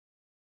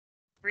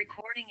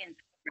Recording in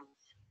progress.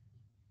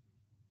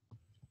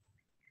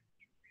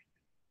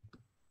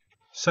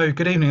 So,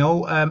 good evening,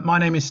 all. My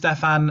name is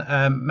Stefan,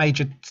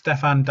 Major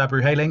Stefan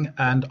Dabru-Haling,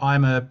 and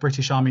I'm a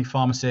British Army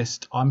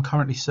pharmacist. I'm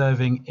currently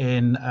serving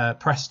in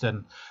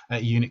Preston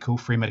at a unit called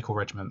Free Medical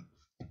Regiment.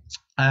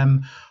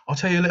 I'll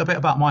tell you a little bit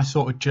about my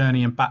sort of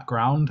journey and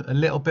background, a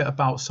little bit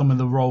about some of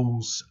the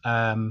roles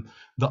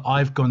that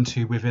I've gone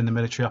to within the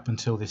military up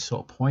until this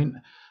sort of point,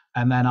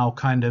 and then I'll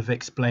kind of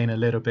explain a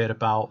little bit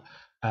about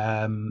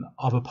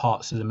other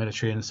parts of the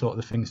military and sort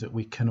of the things that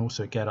we can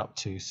also get up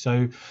to.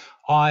 So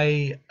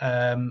I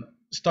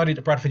studied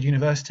at Bradford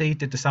University,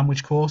 did the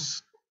sandwich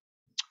course.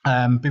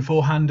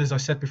 Beforehand, as I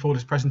said before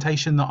this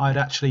presentation, that I'd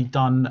actually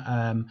done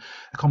a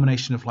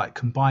combination of like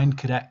combined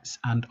cadets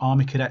and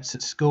army cadets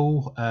at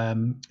school.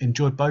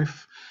 Enjoyed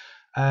both,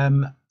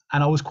 and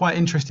I was quite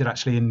interested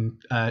actually in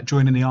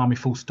joining the army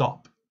full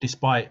stop,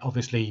 despite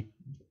obviously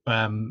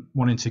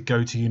wanting to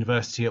go to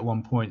university at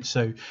one point.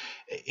 So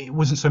it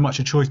wasn't so much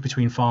a choice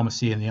between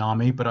pharmacy and the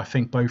army, but I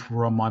think both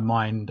were on my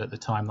mind at the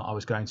time that I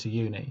was going to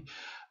uni.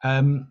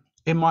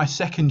 In my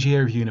second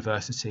year of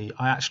university,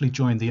 I actually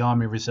joined the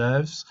Army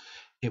Reserves.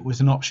 It was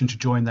an option to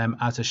join them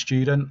as a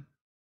student,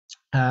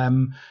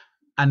 and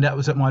that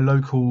was at my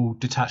local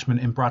detachment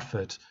in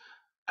Bradford.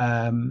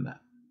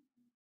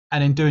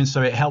 And in doing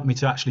so, it helped me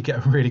to actually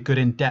get a really good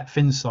in-depth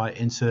insight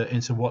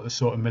into what the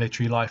sort of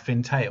military life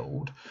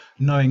entailed,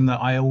 knowing that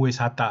I always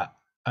had that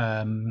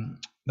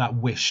that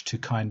wish to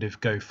kind of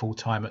go full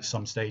time at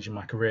some stage in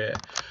my career.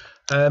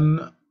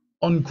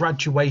 On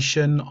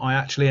graduation, I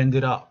actually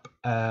ended up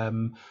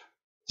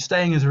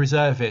staying as a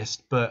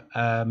reservist, but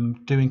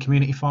doing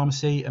community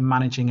pharmacy and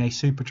managing a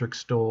Superdrug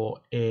store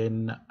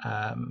in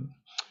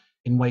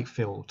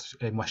Wakefield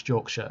in West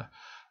Yorkshire.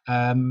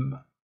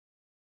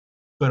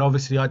 But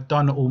obviously, I'd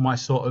done all my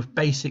sort of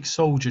basic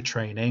soldier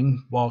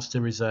training whilst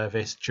a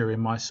reservist during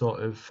my sort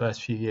of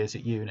first few years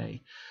at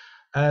uni.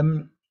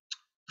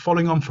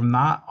 Following on from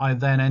that, I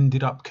then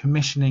ended up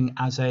commissioning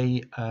as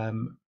a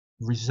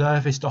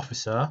reservist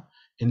officer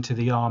into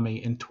the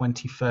army in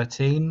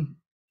 2013.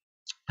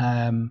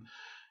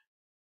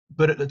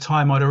 But at the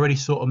time, I'd already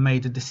sort of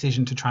made a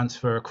decision to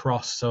transfer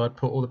across. So I'd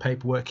put all the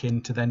paperwork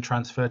in to then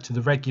transfer to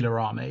the regular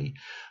army.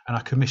 And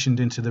I commissioned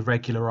into the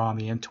regular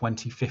army in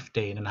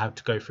 2015 and had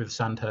to go through the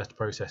Sandhurst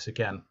process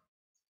again.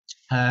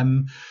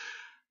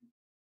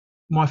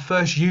 My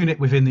first unit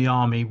within the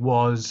army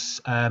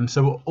was,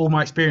 so all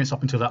my experience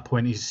up until that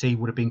point, as you see,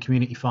 would have been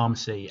community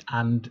pharmacy.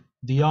 And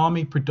the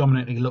army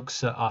predominantly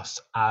looks at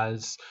us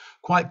as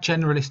quite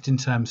generalist in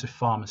terms of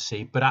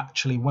pharmacy, but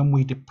actually when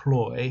we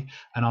deploy,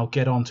 and I'll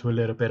get on to a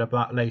little bit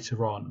about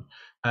later on,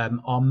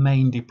 our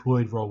main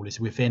deployed role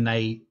is within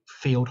a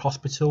field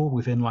hospital,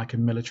 within like a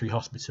military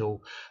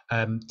hospital,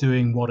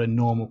 doing what a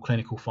normal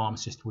clinical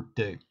pharmacist would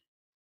do.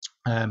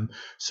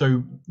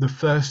 So the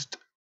first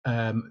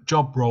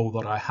job role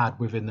that I had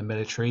within the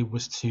military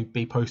was to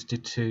be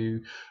posted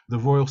to the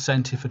Royal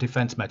Centre for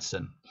Defence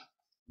Medicine.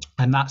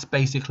 And that's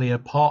basically a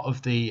part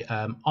of the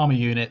army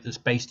unit that's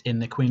based in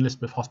the Queen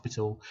Elizabeth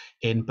Hospital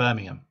in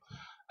Birmingham.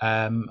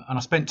 And I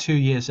spent 2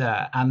 years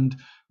there, and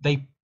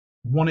they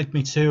wanted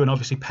me to, and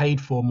obviously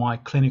paid for my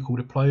clinical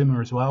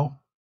diploma as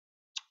well.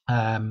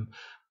 And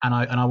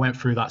I went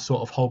through that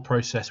sort of whole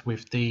process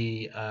with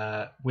the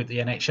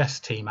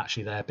NHS team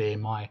actually there being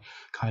my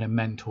kind of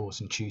mentors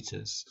and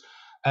tutors.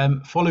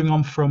 Following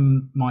on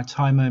from my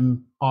time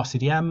in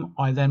RCDM,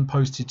 I then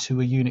posted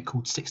to a unit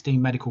called 16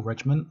 Medical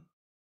Regiment.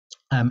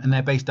 And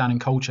they're based down in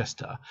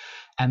Colchester,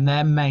 and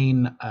their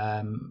main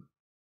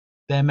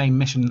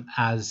mission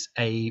as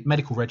a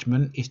medical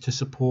regiment is to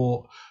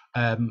support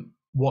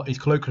what is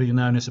colloquially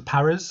known as a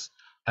paras,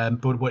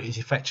 but what is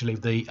effectively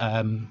the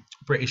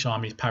British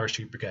Army's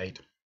parachute brigade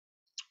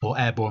or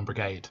airborne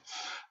brigade.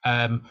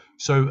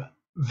 So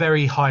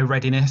very high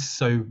readiness.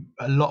 So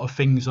a lot of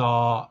things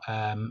are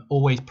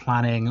always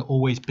planning,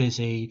 always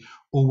busy,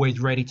 always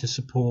ready to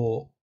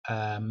support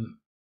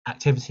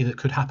activity that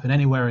could happen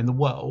anywhere in the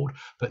world,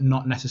 but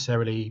not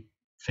necessarily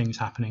things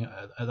happening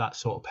at that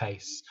sort of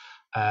pace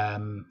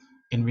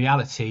in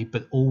reality,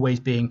 but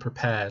always being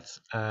prepared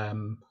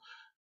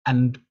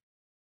and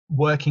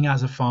working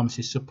as a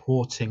pharmacist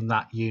supporting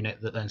that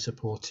unit that then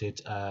supported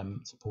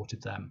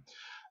them.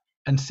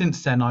 And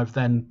since then, I've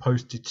then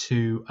posted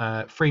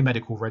to Free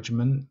Medical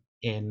Regiment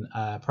in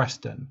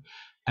Preston,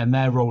 and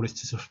their role is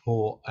to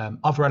support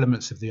other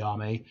elements of the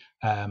army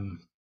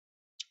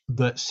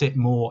that sit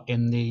more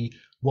in the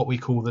what we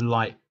call the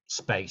light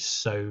space.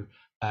 So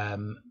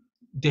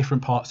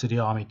different parts of the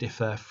army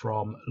differ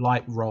from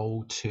light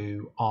role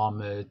to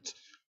armoured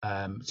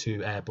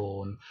to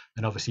airborne,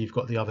 and obviously you've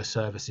got the other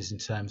services in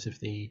terms of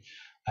the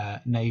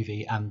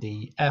Navy and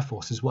the Air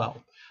Force as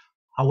well.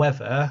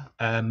 However,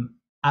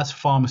 as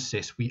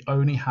pharmacists, we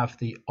only have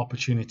the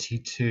opportunity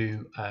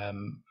to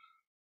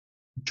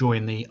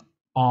join the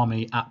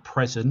army at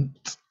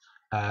present,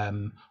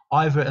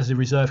 either as a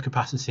reserve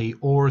capacity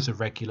or as a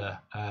regular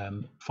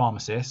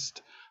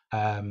pharmacist.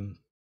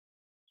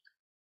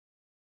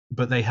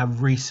 But they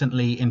have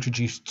recently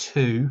introduced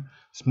two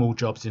small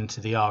jobs into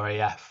the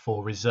RAF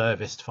for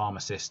reservist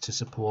pharmacists to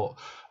support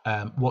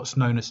what's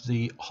known as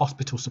the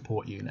hospital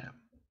support unit.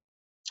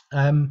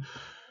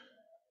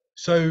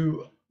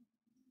 So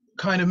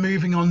kind of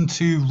moving on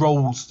to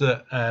roles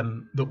that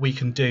that we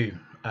can do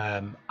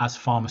as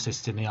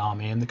pharmacists in the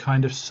army, and the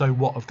kind of so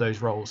what of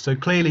those roles. So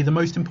clearly the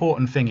most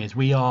important thing is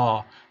we're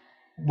all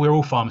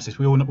pharmacists.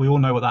 We all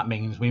know what that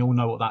means. We all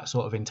know what that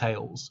sort of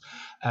entails.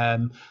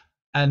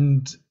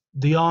 And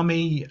the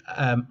army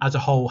as a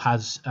whole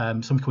has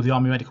something called the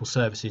Army Medical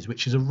Services,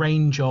 which is a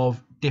range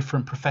of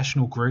different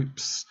professional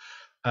groups,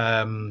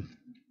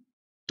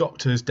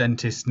 doctors,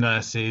 dentists,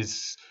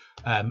 nurses,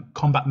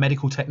 combat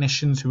medical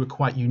technicians who are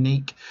quite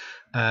unique.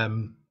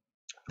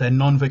 They're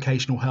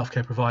non-vocational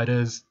healthcare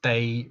providers.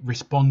 They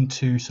respond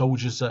to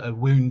soldiers that are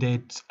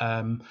wounded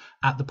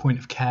at the point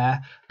of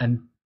care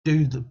and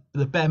do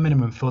the bare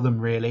minimum for them,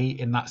 really,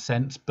 in that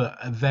sense, but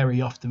are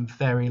very often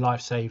very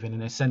life-saving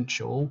and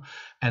essential,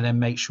 and then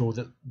make sure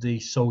that the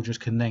soldiers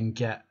can then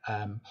get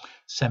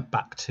sent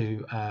back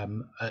to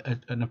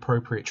an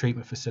appropriate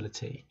treatment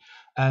facility.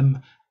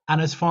 And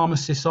as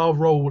pharmacists, our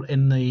role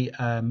in the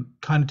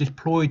kind of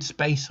deployed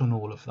space on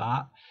all of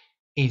that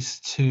is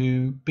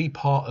to be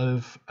part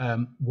of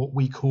what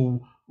we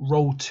call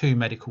Role 2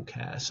 medical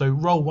care. So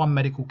Role 1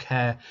 medical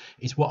care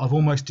is what I've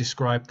almost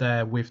described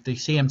there, with the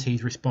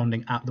CMTs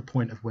responding at the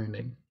point of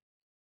wounding.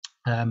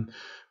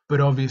 But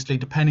obviously,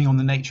 depending on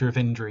the nature of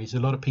injuries, a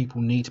lot of people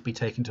need to be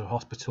taken to a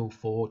hospital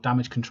for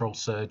damage control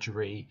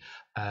surgery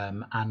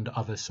and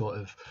other sort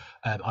of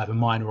either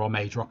minor or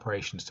major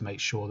operations to make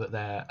sure that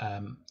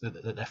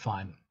they're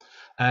fine.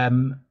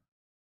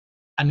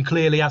 And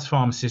clearly, as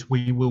pharmacists,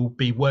 we will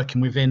be working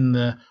within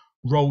the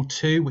Role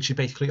 2, which is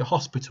basically a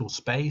hospital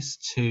space,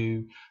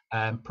 to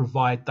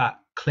provide that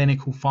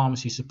clinical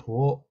pharmacy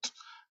support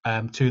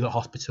to the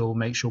hospital,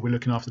 make sure we're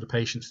looking after the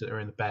patients that are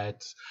in the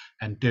beds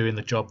and doing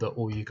the job that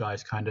all you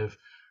guys kind of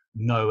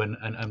know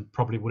and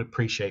probably would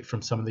appreciate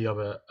from some of the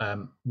other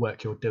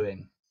work you're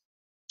doing.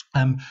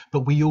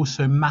 But we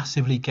also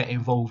massively get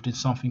involved in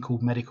something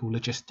called medical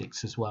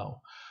logistics as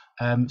well.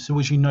 So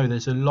as you know,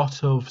 there's a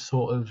lot of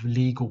sort of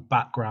legal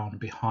background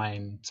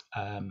behind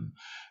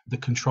the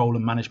control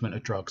and management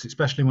of drugs,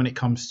 especially when it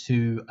comes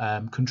to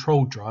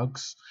controlled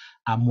drugs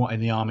and what in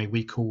the army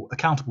we call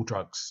accountable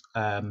drugs,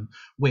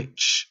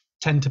 which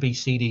tend to be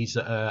CDs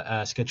that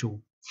are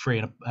Schedule 3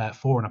 and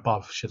 4 and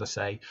above, should I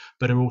say,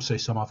 but are also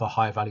some other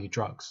high value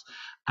drugs.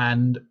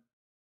 And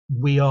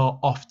we are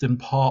often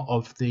part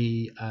of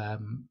the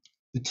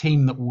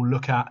team that will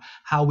look at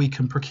how we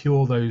can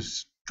procure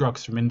those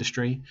drugs from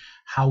industry,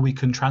 how we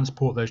can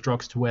transport those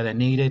drugs to where they're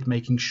needed,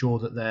 making sure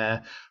that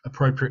they're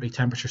appropriately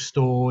temperature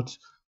stored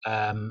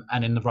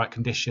and in the right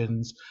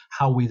conditions,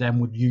 how we then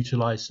would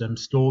utilize them,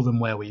 store them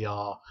where we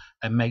are,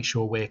 and make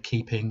sure we're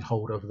keeping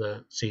hold of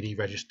the CD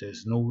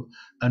registers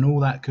and all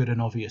that good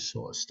and obvious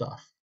sort of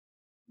stuff.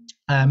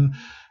 And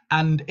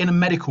in a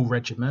medical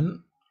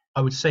regiment,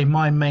 I would say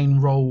my main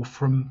role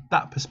from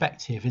that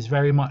perspective is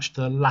very much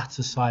the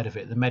latter side of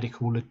it, the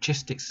medical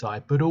logistics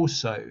side, but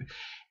also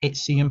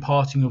it's the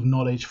imparting of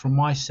knowledge from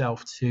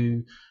myself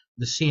to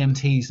the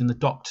CMTs and the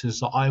doctors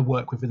that I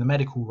work with in the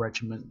medical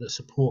regiment that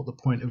support the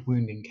point of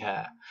wounding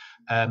care,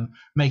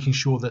 making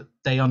sure that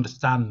they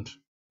understand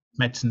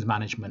medicines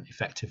management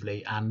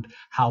effectively and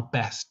how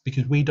best,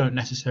 because we don't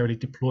necessarily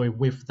deploy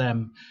with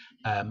them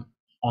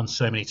on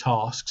so many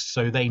tasks,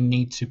 so they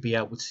need to be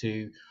able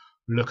to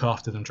look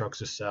after them drugs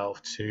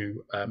themselves,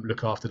 to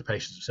look after the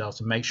patients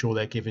themselves, and make sure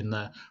they're given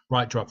the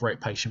right drug,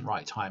 right patient,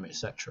 right time,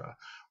 etc.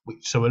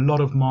 So a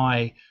lot of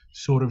my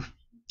sort of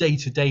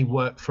day-to-day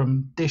work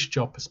from this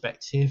job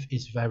perspective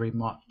is very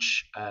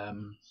much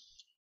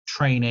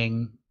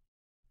training,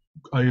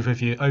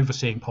 overview,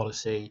 overseeing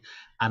policy,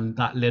 and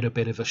that little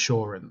bit of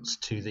assurance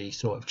to the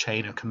sort of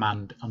chain of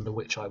command under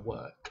which I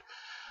work.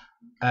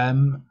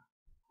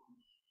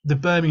 The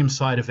Birmingham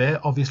side of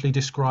it obviously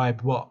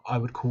described what I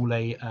would call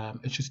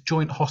it's just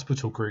joint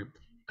hospital group,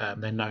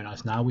 they're known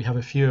as now. We have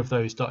a few of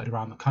those dotted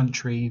around the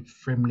country.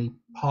 Frimley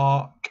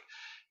Park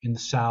in the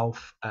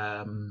south,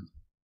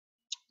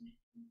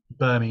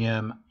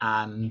 Birmingham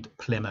and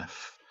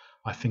Plymouth,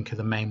 I think, are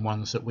the main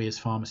ones that we as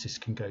pharmacists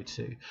can go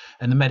to.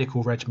 And the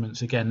medical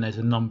regiments, again, there's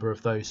a number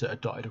of those that are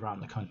dotted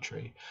around the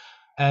country.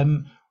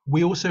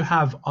 We also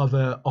have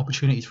other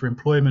opportunities for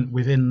employment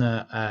within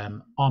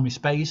the army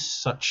space,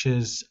 such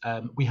as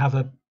we have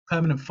a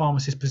permanent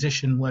pharmacist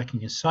position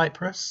working in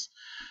Cyprus,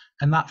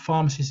 and that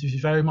pharmacist is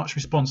very much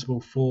responsible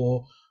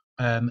for,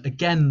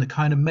 again, the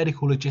kind of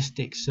medical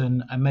logistics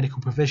and medical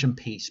provision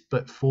piece,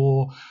 but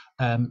for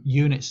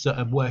units that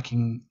are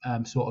working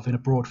sort of in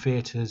abroad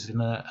theatres in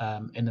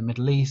the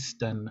Middle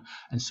East and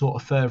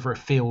sort of further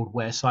afield,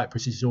 where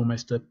Cyprus is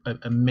almost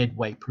a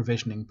midway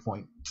provisioning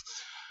point.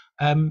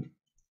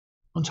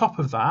 On top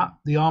of that,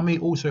 the army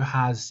also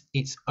has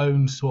its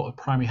own sort of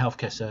primary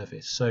healthcare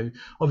service. So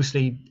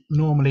obviously,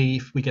 normally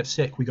if we get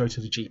sick, we go to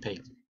the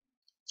GP.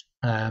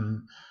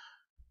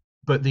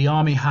 But the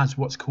army has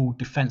what's called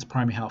defence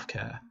primary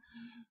healthcare.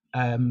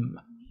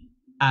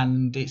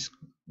 And it's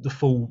the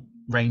full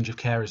range of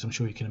carers, I'm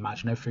sure you can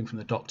imagine, everything from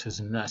the doctors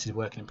and nurses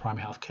working in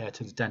primary health care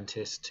to the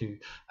dentists to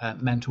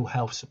mental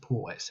health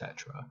support,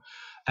 etc.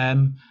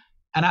 And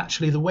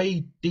actually, the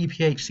way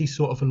DPHC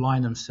sort of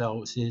align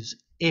themselves is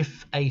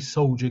if a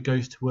soldier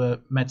goes to a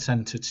med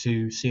centre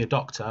to see a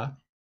doctor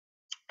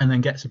and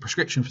then gets a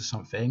prescription for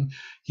something,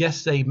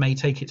 yes, they may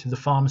take it to the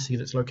pharmacy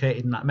that's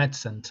located in that med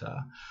centre,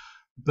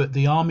 but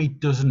the army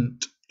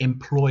doesn't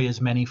employ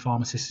as many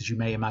pharmacists as you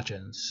may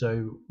imagine.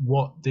 So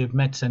what the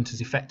med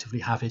centres effectively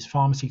have is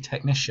pharmacy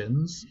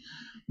technicians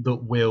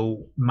that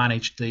will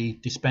manage the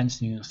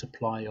dispensing and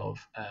supply of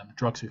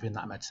drugs within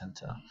that med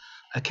centre.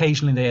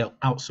 Occasionally they'll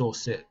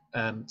outsource it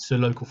to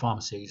local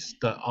pharmacies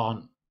that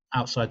aren't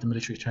outside the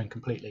military chain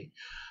completely.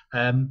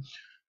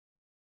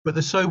 But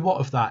the so what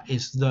of that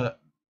is that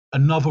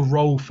another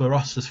role for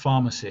us as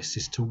pharmacists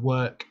is to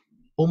work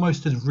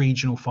almost as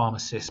regional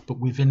pharmacists, but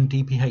within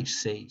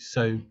DPHC.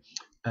 So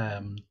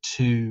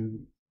to,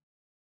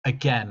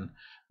 again,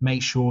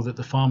 make sure that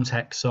the farm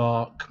techs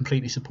are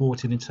completely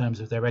supported in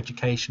terms of their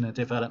education and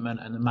development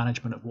and the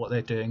management of what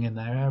they're doing in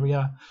their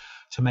area,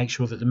 to make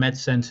sure that the med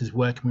centre is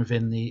working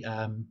within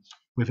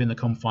the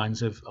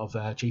confines of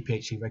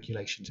GPHC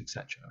regulations,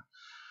 etc.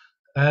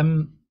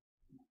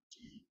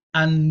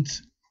 And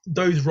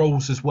those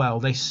roles as well,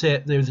 there's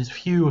a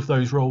few of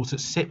those roles that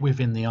sit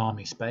within the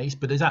army space,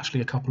 but there's actually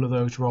a couple of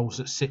those roles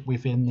that sit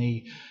within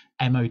the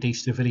MOD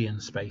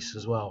civilian space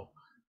as well.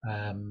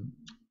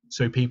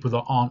 So people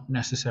that aren't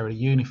necessarily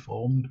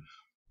uniformed,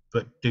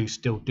 but do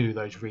still do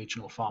those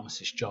regional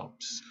pharmacist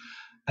jobs.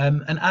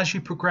 And as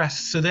you progress,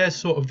 so they're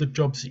sort of the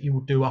jobs that you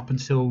will do up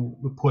until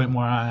the point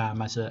where I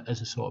am as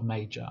a sort of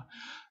major.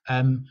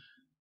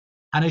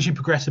 And as you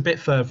progress a bit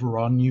further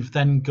on, you've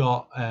then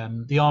got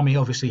the army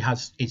obviously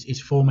is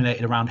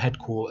formulated around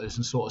headquarters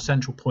and sort of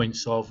central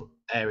points of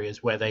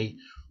areas where they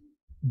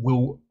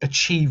will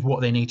achieve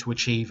what they need to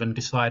achieve and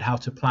decide how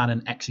to plan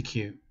and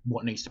execute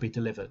what needs to be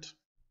delivered.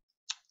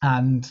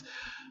 And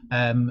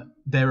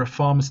there are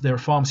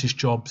pharmacist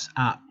jobs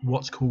at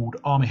what's called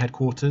army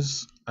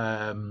headquarters,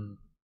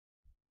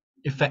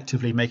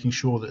 effectively making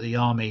sure that the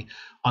army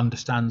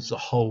understands the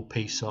whole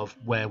piece of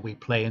where we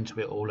play into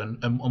it all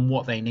and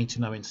what they need to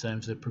know in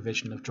terms of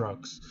provision of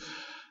drugs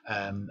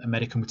and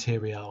medical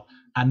material,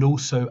 and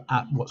also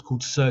at what's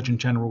called Surgeon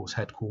General's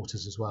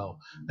headquarters as well.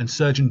 And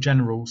Surgeon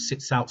General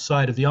sits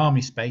outside of the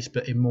army space,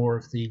 but in more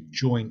of the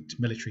joint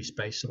military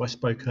space. So I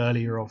spoke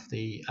earlier of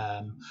the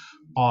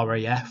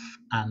RAF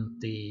and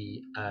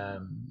the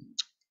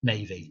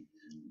Navy.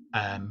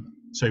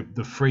 So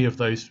the three of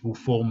those will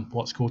form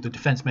what's called the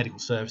Defence Medical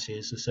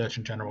Services. The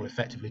Surgeon General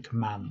effectively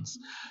commands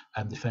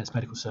Defence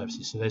Medical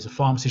Services. So there's a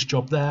pharmacist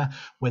job there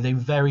where they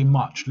very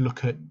much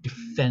look at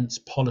defence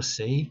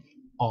policy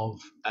of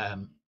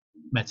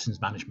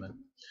medicines management.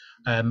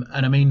 And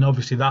I mean,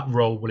 obviously that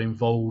role will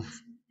involve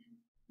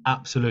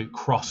absolute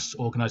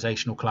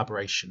cross-organisational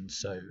collaboration.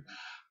 So,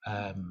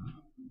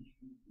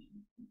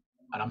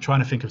 and I'm trying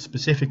to think of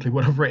specifically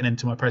what I've written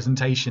into my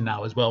presentation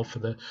now as well for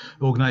the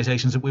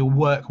organisations that we'll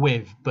work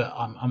with. But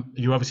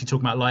you're obviously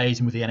talking about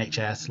liaising with the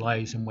NHS,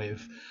 liaising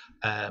with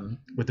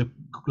the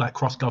like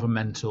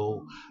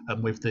cross-governmental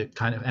and with the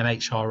kind of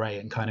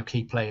MHRA and kind of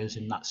key players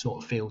in that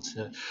sort of field,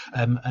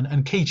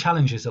 and key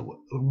challenges that were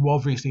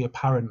obviously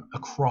apparent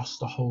across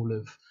the whole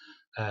of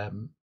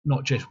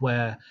not just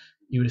where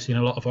you would have seen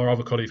a lot of our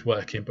other colleagues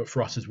working, but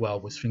for us as well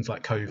was things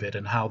like COVID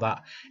and how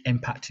that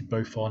impacted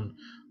both on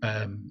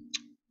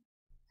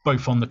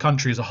the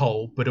country as a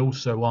whole, but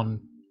also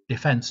on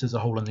defence as a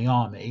whole and the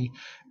army,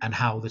 and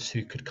how the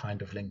two could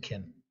kind of link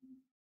in.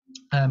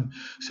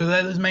 So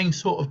they're the main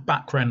sort of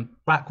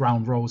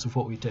background roles of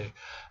what we do.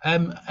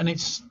 And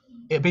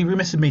it'd be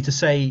remiss of me to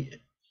say,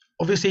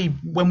 obviously,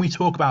 when we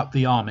talk about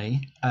the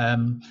army,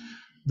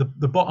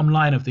 the bottom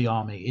line of the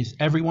army is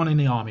everyone in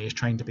the army is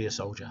trained to be a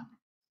soldier,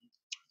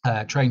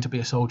 trained to be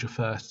a soldier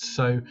first.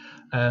 So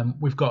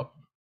we've got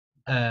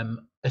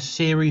a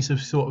series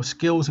of sort of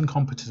skills and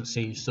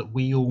competencies that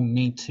we all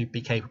need to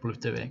be capable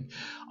of doing.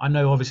 I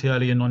know obviously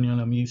earlier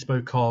on you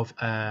spoke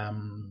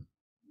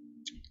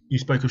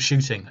of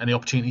shooting and the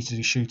opportunity to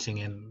do shooting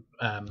in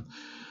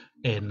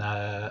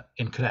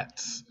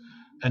cadets,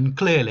 and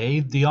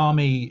clearly the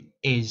army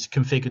is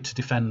configured to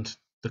defend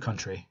the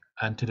country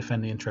and to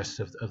defend the interests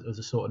of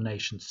the sort of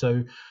nation.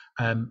 So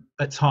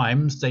at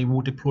times they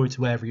will deploy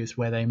to areas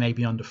where they may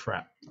be under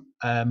threat.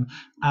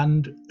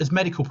 And as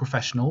medical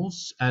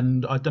professionals,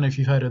 and I don't know if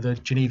you've heard of the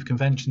Geneva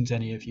Conventions,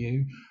 any of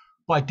you,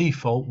 by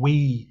default,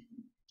 we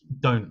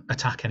don't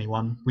attack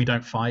anyone. We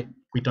don't fight.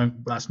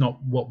 That's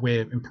not what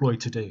we're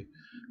employed to do.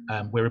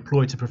 We're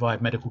employed to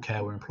provide medical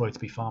care. We're employed to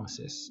be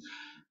pharmacists.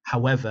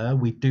 However,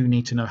 we do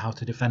need to know how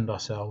to defend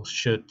ourselves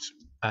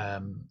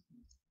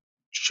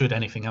should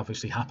anything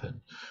obviously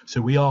happen.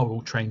 So we are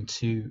all trained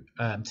to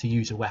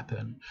use a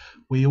weapon.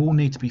 We all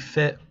need to be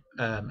fit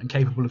and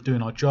capable of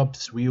doing our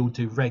jobs. We all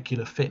do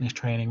regular fitness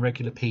training,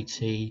 regular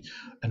PT,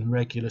 and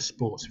regular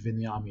sports within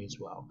the army as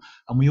well.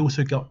 And we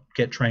also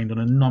get trained on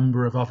a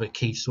number of other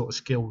key sort of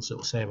skills that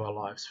will save our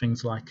lives.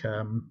 Things like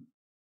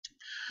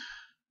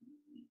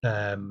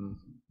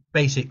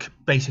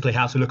basically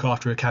how to look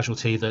after a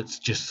casualty that's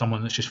just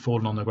someone that's just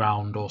fallen on the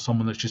ground, or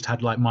someone that's just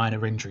had like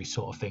minor injuries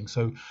sort of thing.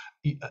 So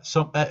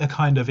a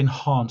kind of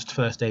enhanced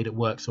first aid at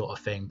work sort of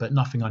thing, but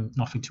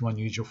nothing too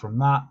unusual from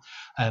that.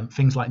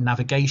 Things like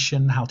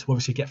navigation, how to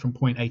obviously get from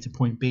point A to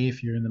point B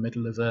if you're in the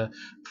middle of a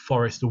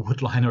forest or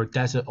woodline or a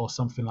desert or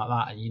something like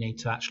that, and you need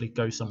to actually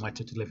go somewhere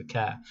to deliver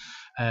care.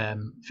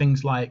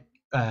 Things like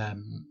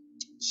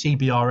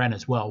CBRN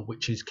as well,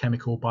 which is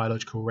chemical,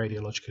 biological,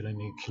 radiological, and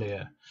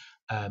nuclear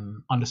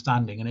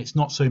understanding. And it's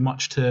not so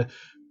much to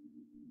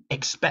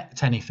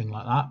expect anything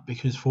like that,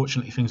 because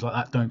fortunately things like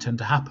that don't tend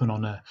to happen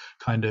on a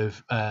kind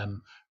of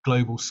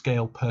global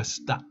scale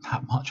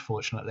that much,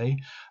 fortunately.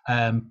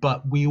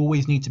 But we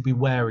always need to be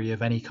wary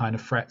of any kind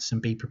of threats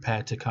and be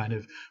prepared to kind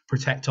of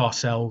protect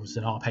ourselves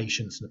and our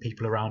patients and the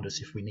people around us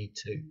if we need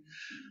to.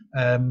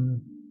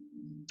 And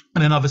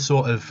another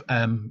sort of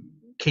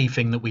key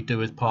thing that we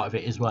do as part of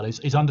it as well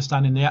is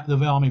understanding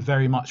the army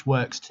very much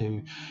works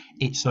to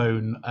its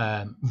own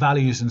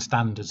values and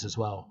standards as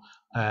well.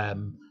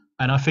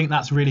 And I think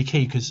that's really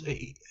key, because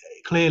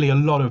clearly a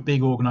lot of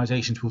big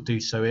organizations will do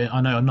so. I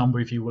know a number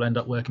of you will end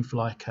up working for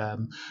like a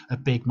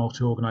big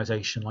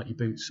multi-organization like your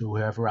Boots or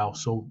whoever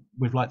else, or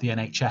with like the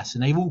NHS,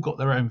 and they've all got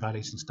their own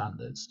values and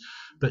standards.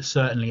 But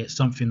certainly it's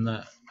something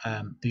that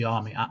the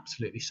army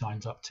absolutely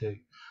signs up to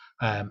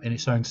in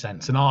its own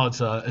sense. And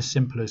ours are as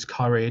simple as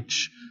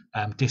courage,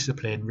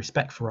 discipline,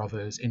 respect for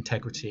others,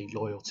 integrity,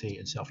 loyalty,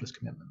 and selfless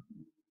commitment.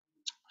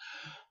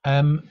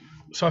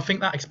 So I think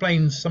that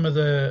explains some of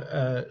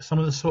the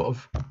sort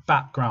of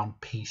background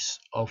piece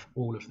of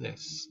all of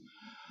this.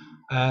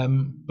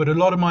 But a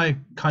lot of my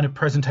kind of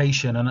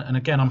presentation, and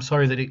again, I'm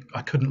sorry that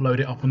I couldn't load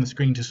it up on the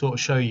screen to sort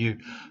of show you,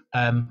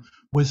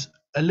 was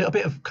a little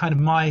bit of kind of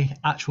my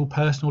actual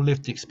personal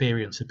lived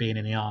experience of being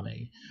in the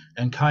army,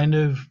 and kind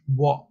of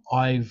what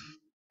I've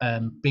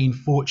been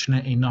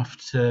fortunate enough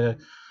to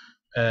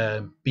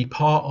be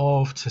part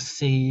of, to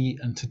see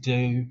and to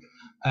do.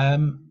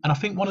 And I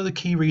think one of the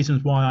key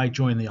reasons why I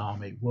joined the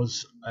army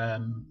was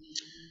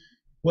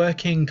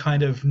working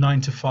kind of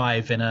 9 to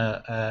 5 in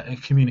a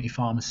community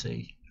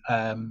pharmacy.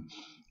 There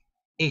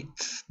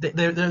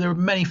are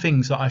many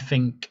things that I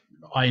think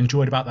I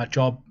enjoyed about that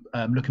job.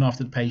 Looking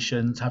after the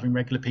patients, having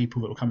regular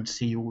people that will come and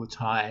see you all the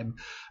time,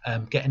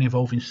 getting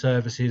involved in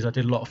services. I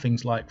did a lot of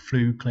things like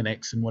flu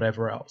clinics and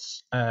whatever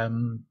else,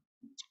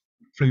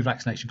 flu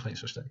vaccination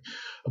clinics, I should say,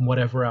 and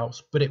whatever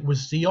else. But it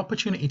was the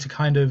opportunity to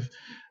kind of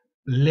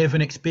live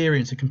and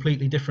experience a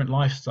completely different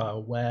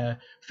lifestyle, where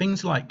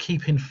things like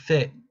keeping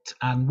fit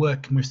and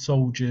working with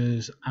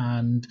soldiers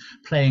and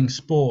playing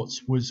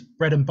sports was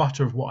bread and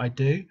butter of what I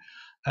do.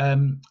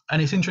 And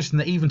it's interesting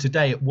that even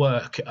today at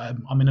work,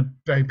 I'm in a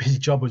very busy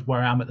job as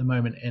where I am at the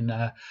moment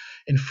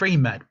in Free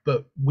Med,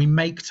 but we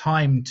make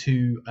time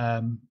to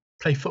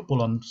play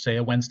football on, say,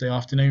 a Wednesday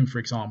afternoon, for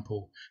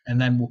example, and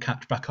then we'll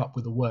catch back up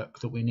with the work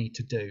that we need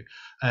to do.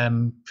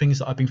 Things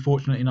that I've been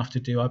fortunate enough to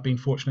do, I've been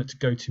fortunate to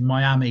go to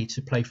Miami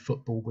to play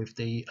football with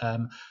the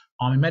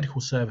Army Medical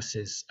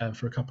Services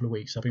for a couple of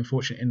weeks. I've been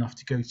fortunate enough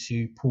to go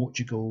to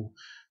Portugal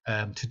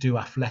to do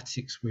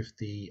athletics with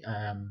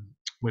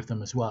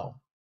them as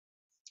well.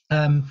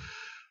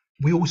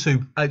 We also,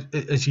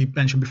 as you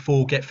mentioned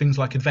before, get things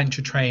like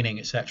adventure training,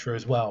 etc.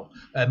 as well.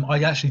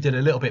 I actually did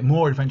a little bit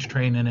more adventure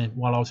training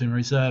while I was in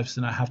reserves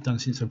than I have done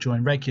since I've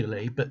joined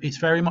regularly, but it's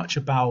very much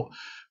about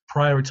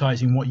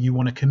prioritizing what you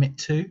want to commit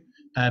to.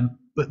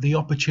 But the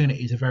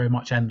opportunities are very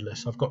much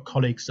endless. I've got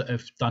colleagues that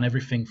have done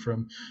everything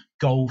from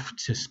golf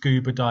to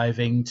scuba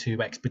diving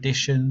to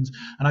expeditions.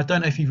 And I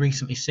don't know if you've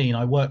recently seen,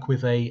 I work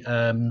with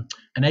an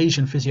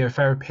Asian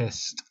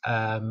physiotherapist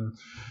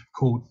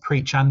called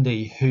Preet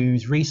Chandy,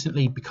 who's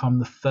recently become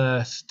the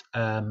first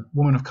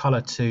woman of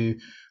color to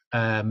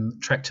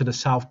trek to the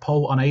South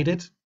Pole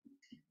unaided.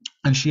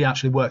 And she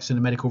actually works in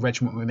a medical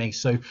regiment with me.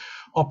 So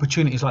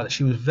opportunities like that,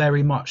 she was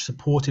very much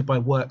supported by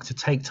work to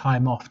take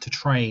time off, to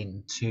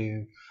train,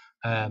 to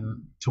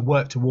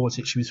work towards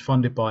it. She was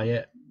funded by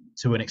it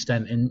to an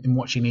extent in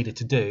what she needed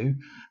to do,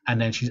 and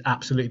then she's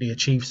absolutely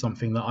achieved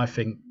something that I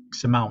think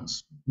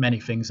surmounts many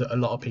things that a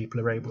lot of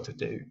people are able to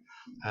do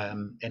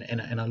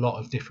in a lot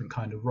of different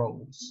kind of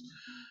roles.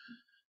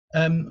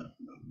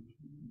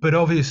 But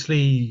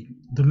obviously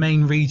the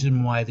main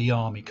reason why the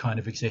army kind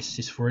of exists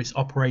is for its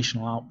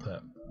operational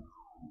output.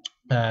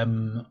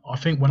 I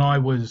think when I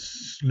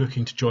was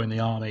looking to join the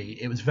army,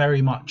 it was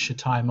very much a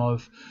time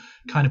of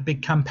kind of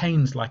big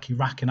campaigns like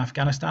Iraq and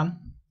Afghanistan.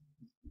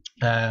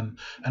 And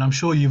I'm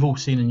sure you've all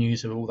seen the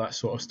news of all that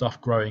sort of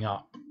stuff growing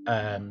up.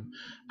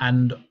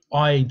 And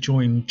I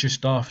joined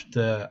just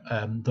after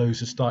those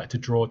had started to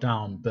draw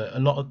down. But a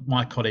lot of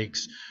my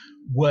colleagues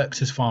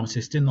worked as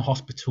pharmacists in the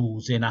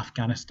hospitals in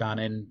Afghanistan,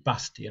 in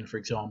Bastion, for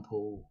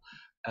example,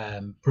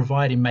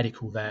 providing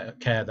medical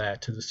care there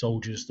to the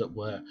soldiers that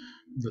were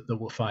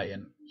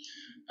fighting.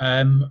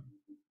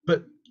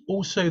 But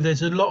also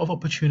there's a lot of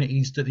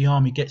opportunities that the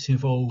army gets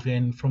involved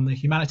in from the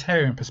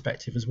humanitarian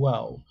perspective as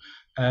well.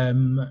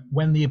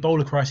 When the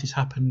Ebola crisis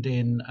happened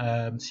in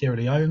Sierra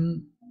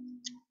Leone,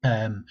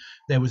 Um,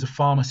 there was a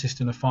pharmacist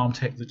and a farm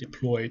tech that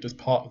deployed as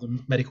part of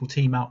the medical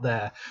team out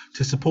there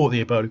to support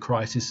the Ebola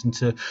crisis and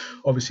to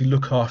obviously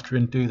look after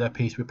and do their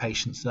piece with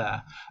patients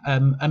there.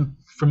 And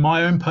from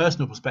my own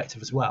personal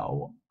perspective as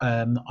well,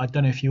 I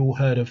don't know if you all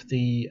heard of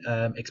the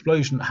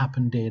explosion that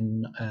happened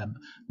in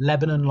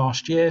Lebanon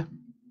last year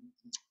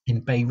in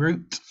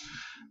Beirut.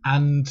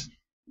 And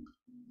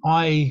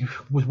I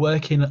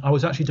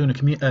was actually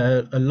doing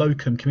a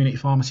locum community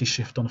pharmacy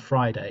shift on a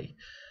Friday,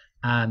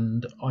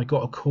 and I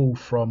got a call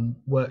from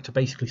work to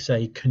basically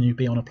say, can you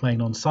be on a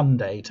plane on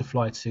Sunday to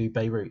fly to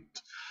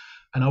Beirut?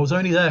 And I was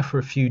only there for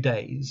a few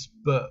days,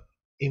 but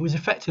it was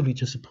effectively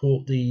to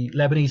support the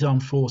Lebanese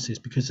armed forces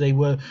because they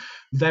were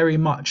very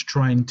much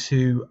trying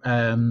to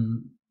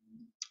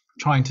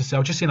say,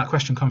 I've just seen that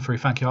question come through.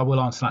 Thank you. I will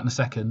answer that in a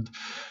second.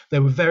 They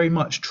were very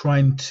much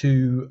trying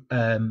to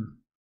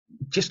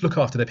just look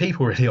after their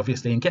people, really,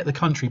 obviously, and get the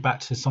country back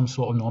to some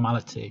sort of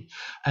normality.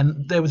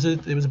 And there was a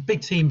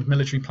big team of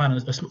military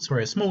planners, a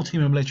small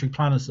team of military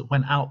planners that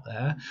went out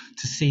there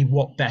to see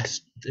what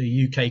best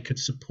the UK could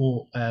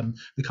support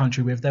the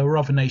country with. There were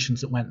other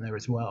nations that went there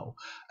as well.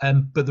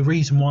 But the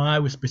reason why I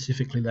was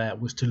specifically there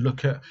was to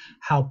look at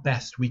how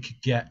best we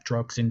could get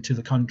drugs into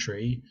the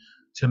country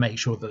to make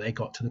sure that they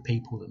got to the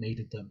people that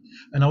needed them.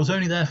 And I was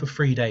only there for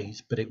 3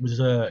 days, but it was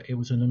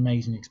an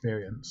amazing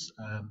experience,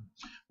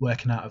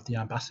 working out of the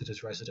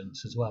ambassador's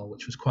residence as well,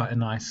 which was quite a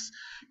nice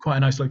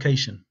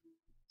location.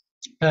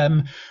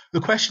 The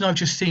question I've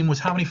just seen was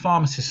how many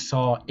pharmacists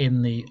are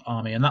in the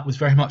army, and that was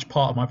very much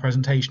part of my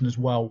presentation as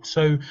well.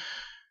 So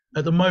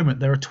at the moment,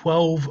 there are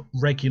 12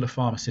 regular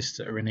pharmacists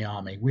that are in the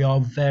army. We are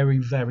very,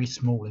 very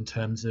small in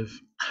terms of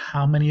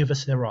how many of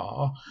us there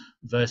are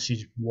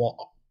versus what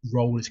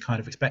role is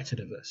kind of expected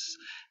of us.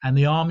 And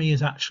the army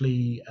is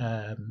actually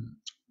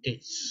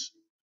it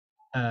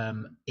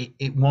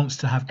wants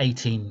to have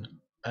 18,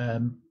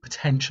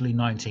 potentially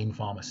 19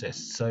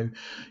 pharmacists. So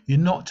you're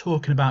not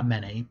talking about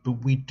many,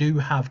 but we do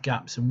have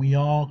gaps, and we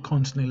are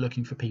constantly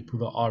looking for people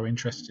that are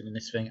interested in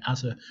this thing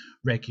as a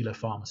regular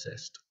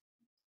pharmacist.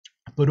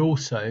 But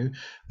also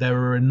there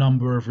are a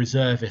number of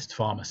reservist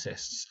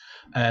pharmacists,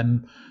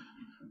 and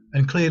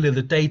clearly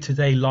the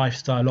day-to-day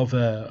lifestyle of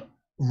a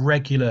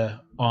regular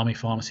army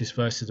pharmacist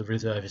versus a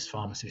reservist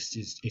pharmacist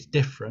is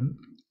different.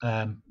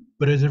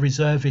 But as a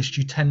reservist,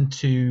 you tend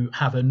to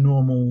have a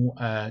normal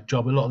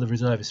job. A lot of the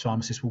reservist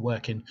pharmacists will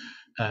work in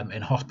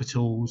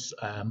hospitals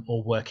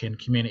or work in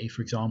community,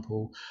 for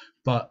example,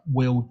 but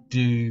will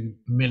do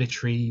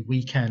military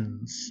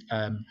weekends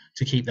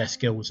to keep their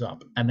skills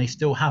up, and they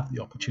still have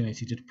the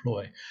opportunity to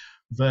deploy.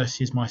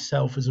 Versus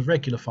myself as a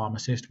regular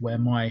pharmacist, where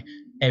my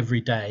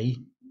everyday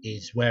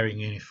is wearing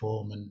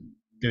uniform and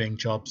doing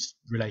jobs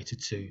related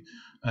to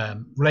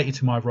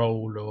my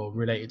role, or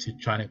related to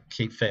trying to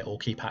keep fit or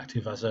keep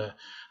active as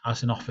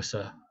an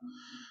officer.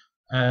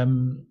 I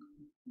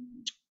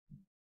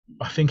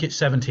think it's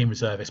 17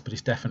 reservists, but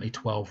it's definitely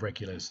 12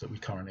 regulars that we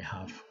currently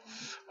have.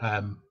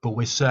 But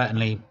we're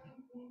certainly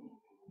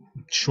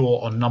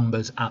short on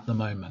numbers at the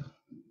moment.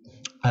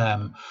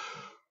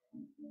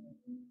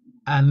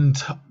 And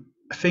I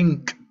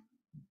think,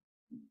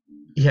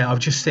 I've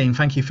just seen,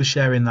 thank you for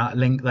sharing that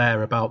link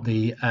there about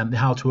the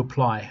how to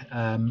apply.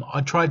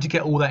 I tried to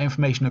get all that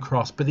information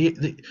across, but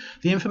the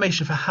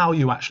information for how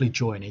you actually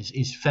join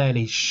is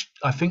fairly,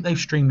 I think they've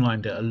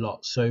streamlined it a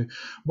lot. So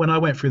when I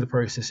went through the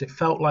process, it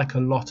felt like a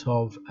lot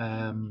of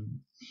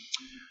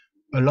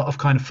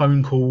kind of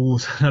phone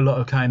calls, and a lot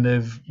of kind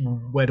of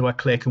where do I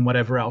click and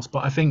whatever else.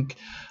 But I think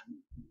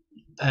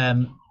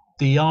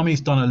the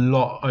Army's done a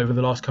lot over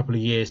the last couple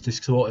of years to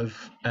sort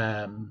of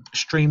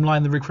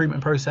streamline the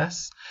recruitment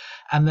process.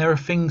 And there are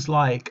things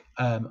like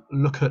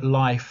look at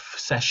life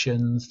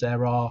sessions.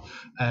 There are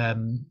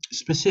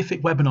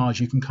specific webinars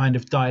you can kind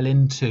of dial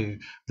into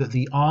that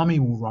the Army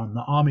will run,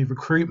 the Army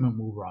recruitment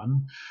will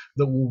run,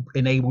 that will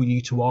enable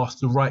you to ask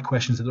the right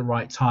questions at the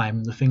right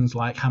time. The things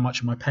like, how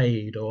much am I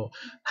paid, or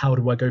how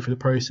do I go through the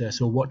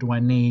process, or what do I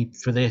need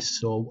for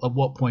this, or at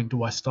what point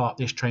do I start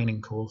this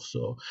training course,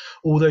 or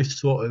all those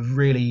sort of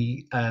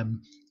really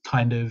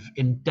kind of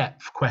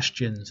in-depth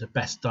questions are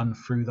best done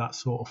through that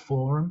sort of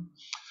forum.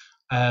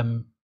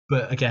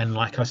 But again,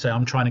 like I say,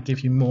 I'm trying to give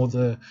you more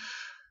the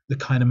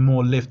kind of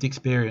more lived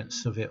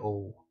experience of it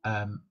all,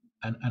 and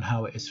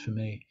how it is for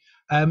me,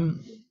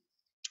 and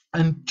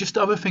just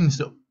other things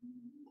that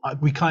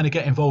we kind of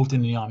get involved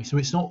in the Army. So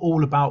it's not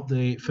all about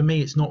for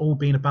me, it's not all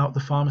been about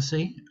the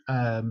pharmacy,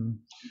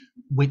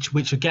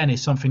 which again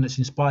is something that's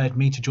inspired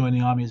me to join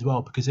the Army as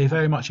well, because they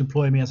very much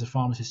employ me as a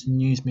pharmacist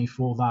and use me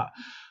for that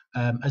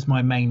as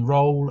my main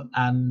role.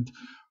 And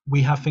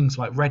we have things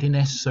like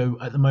readiness. So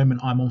at the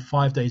moment, I'm on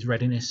 5 days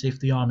readiness if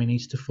the Army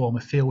needs to form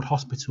a field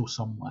hospital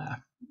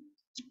somewhere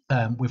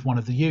with one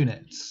of the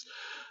units.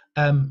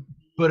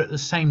 But at the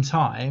same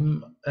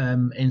time,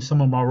 in some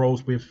of my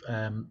roles with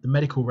the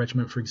medical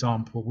regiment, for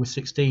example, with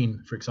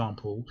 16, for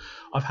example,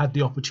 I've had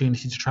the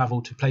opportunity to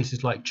travel to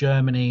places like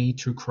Germany,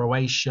 to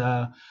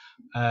Croatia,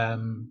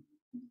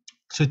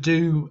 to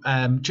do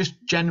just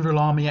general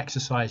Army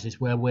exercises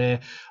where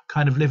we're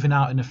kind of living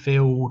out in the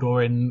field,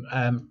 or in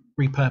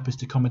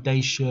repurposed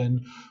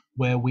accommodation,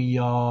 where we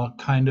are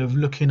kind of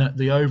looking at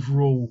the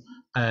overall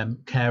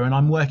care. And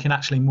I'm working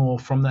actually more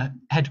from the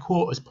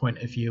headquarters point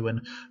of view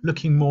and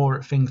looking more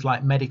at things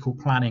like medical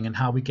planning and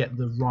how we get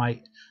the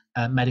right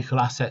medical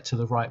asset to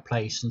the right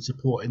place and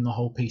supporting the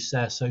whole piece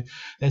there. So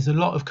there's a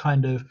lot of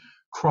kind of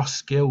cross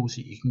skills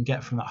that you can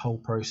get from that whole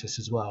process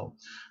as well.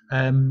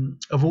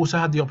 I've also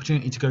had the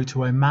opportunity to go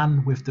to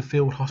Oman with the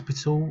field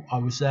hospital. I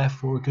was there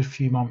for a good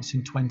few months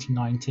in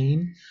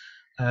 2019.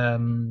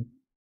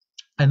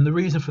 And the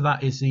reason for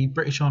that is the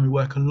British Army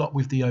work a lot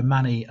with the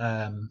Omani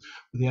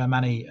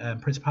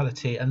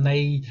Principality, and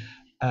they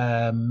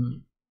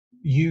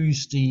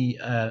use the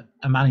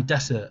Omani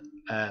Desert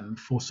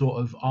for sort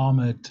of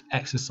armoured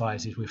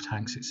exercises with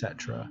tanks,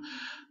 etc.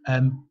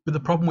 But the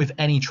problem with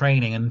any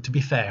training, and to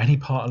be fair, any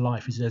part of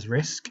life, is there's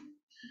risk.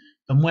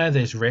 And where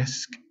there's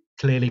risk,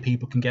 clearly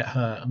people can get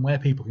hurt. And where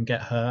people can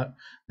get hurt,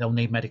 they'll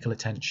need medical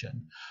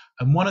attention.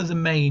 And one of the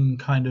main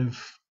kind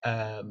of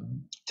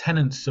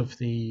tenets of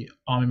the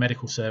Army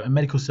Medical Service and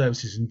medical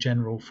services in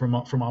general, from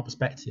our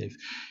perspective,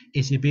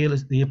 is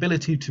the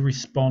ability to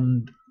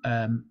respond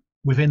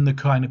within the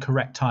kind of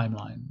correct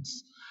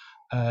timelines,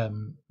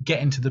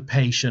 getting to the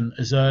patient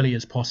as early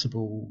as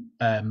possible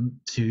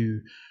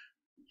to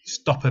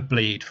stop a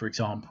bleed, for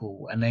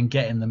example, and then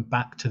getting them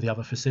back to the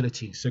other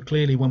facilities. So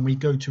clearly, when we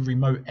go to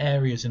remote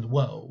areas in the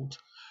world,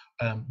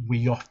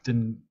 we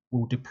often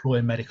will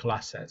deploy medical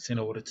assets in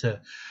order to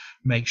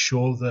make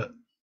sure that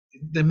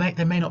there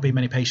may not be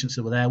many patients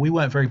that were there. We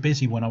weren't very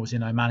busy when I was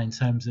in Oman in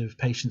terms of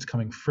patients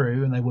coming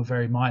through, and they were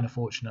very minor,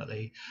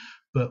 fortunately.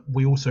 But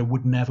we also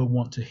would never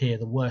want to hear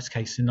the worst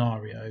case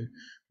scenario,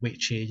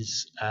 which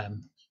is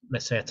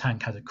let's say a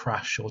tank has a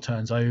crash or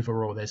turns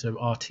over, or there's an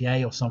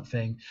RTA or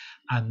something,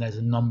 and there's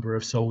a number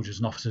of soldiers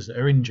and officers that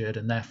are injured,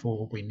 and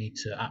therefore we need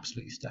to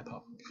absolutely step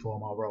up and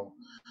perform our role.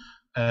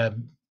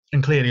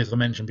 And clearly, as I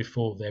mentioned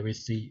before, there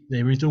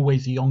is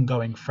always the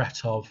ongoing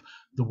threat of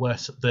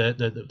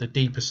the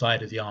deeper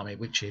side of the army,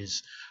 which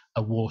is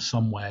a war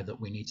somewhere that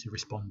we need to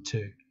respond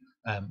to,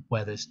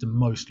 where there's the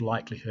most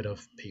likelihood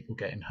of people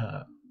getting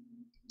hurt.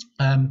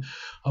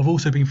 I've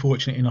also been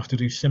fortunate enough to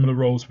do similar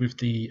roles with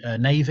the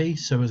Navy.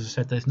 So as I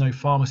said, there's no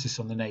pharmacists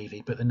on the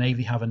Navy, but the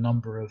Navy have a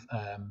number of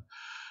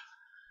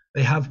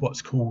they have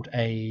what's called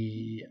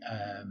a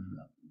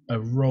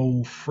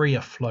role 3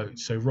 afloat.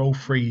 So role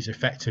 3 is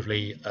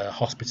effectively a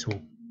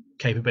hospital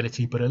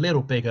capability, but a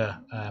little bigger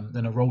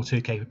than a role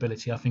 2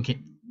 capability. I think it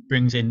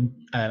brings in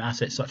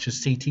assets such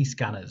as CT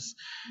scanners,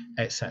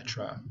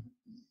 etc.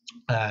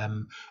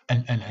 And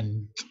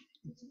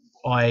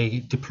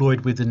I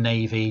deployed with the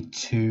Navy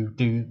to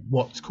do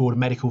what's called a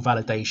medical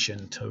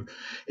validation, to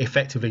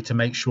effectively to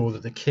make sure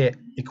that the kit,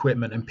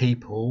 equipment, and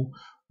people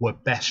were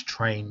best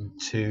trained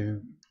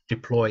to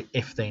deploy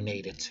if they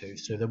needed to.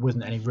 So there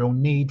wasn't any real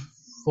need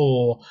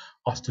for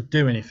us to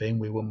do anything.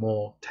 We were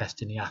more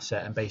testing the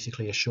asset and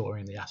basically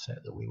assuring the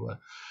asset that we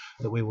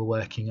were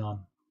working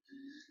on.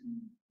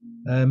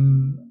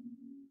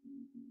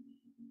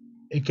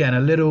 Again, a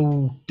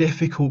little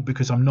difficult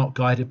because I'm not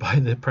guided by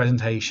the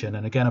presentation,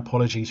 and again,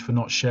 apologies for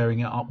not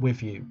sharing it up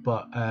with you.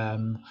 But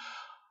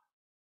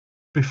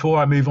before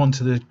I move on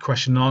to the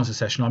question and answer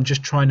session, I'm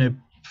just trying to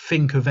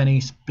think of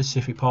any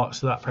specific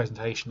parts of that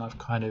presentation I've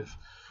kind of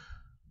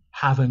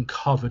haven't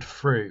covered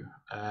through.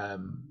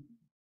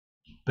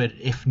 But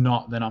if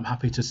not, then I'm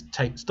happy to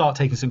start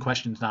taking some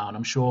questions now, and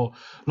I'm sure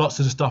lots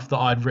of the stuff that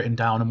I'd written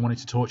down and wanted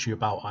to talk to you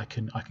about, I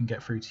can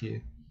get through to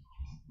you.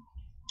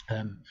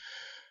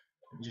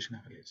 I'm just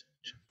gonna have a little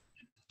search.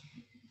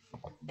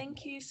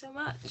 Thank you so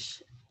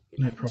much.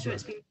 No I'm problem. sure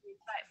it's been really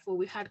insightful.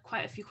 We've had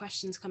quite a few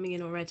questions coming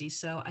in already,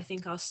 so I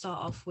think I'll start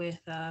off with.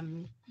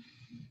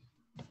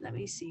 Let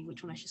me see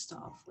which one I should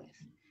start off with.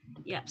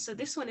 Yeah, so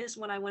this one is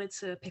one I wanted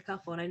to pick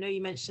up on. I know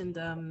you mentioned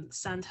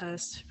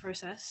Sandhurst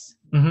process.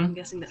 I'm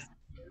guessing that's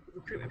the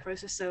recruitment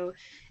process. So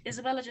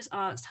Isabella just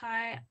asked,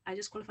 hi, I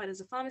just qualified as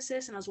a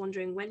pharmacist, and I was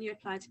wondering, when you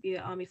apply to be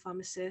an army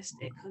pharmacist,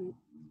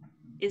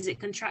 is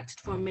it contracted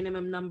for a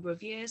minimum number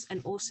of years?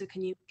 And also,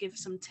 can you give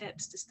some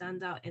tips to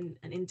stand out in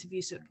an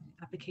interview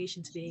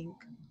application to being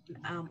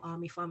an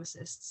army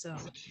pharmacist? So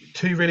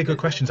 2 really good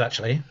questions,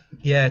 actually.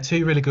 Yeah,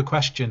 2 really good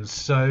questions.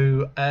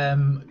 So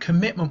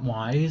commitment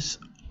wise,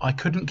 I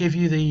couldn't give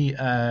you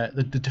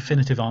the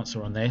definitive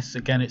answer on this.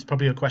 Again, it's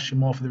probably a question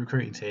more for the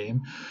recruiting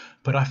team,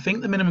 but I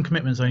think the minimum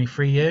commitment is only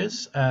 3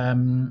 years,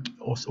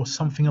 or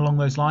something along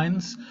those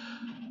lines.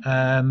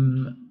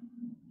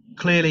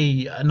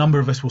 Clearly, a number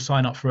of us will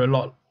sign up for a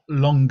lot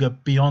longer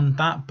beyond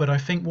that, but I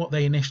think what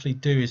they initially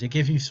do is they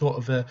give you sort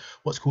of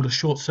what's called a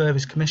short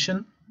service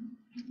commission.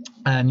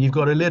 And you've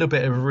got a little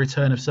bit of a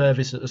return of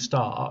service at the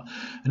start,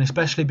 and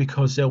especially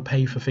because they'll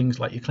pay for things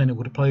like your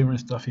clinical diploma and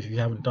stuff if you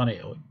haven't done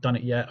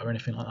it yet or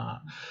anything like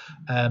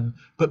that.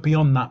 But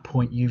beyond that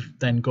point, you've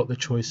then got the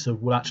choice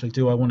of, well, actually,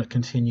 do I want to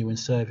continue in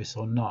service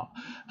or not?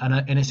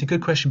 And it's a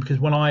good question, because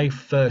when I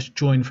first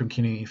joined from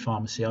community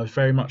pharmacy, I was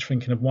very much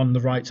thinking of, one,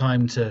 the right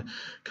time to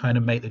kind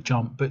of make the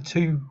jump, but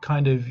 2,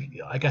 kind of,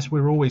 I guess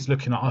we're always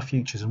looking at our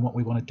futures and what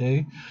we want to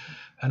do.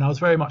 And I was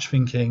very much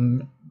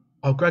thinking,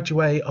 I'll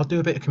graduate. I'll do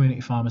a bit of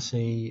community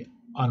pharmacy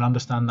and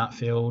understand that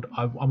field.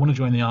 I want to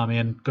join the army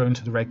and go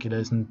into the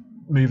regulars and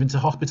move into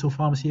hospital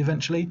pharmacy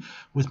eventually.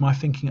 Was my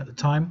thinking at the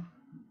time.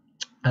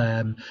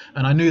 And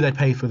I knew they'd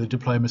pay for the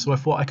diploma, so I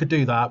thought I could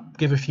do that,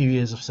 give a few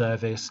years of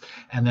service,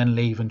 and then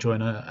leave and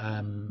join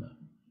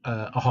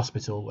a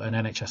hospital, an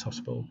NHS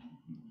hospital.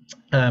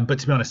 But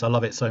to be honest, I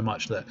love it so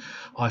much that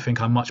I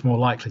think I'm much more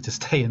likely to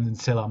stay in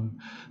until I'm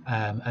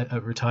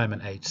at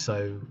retirement age.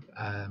 So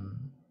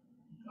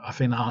I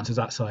think that answers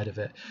that side of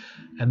it.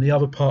 And the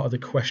other part of the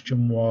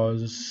question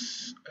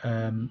was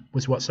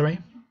what? Sorry.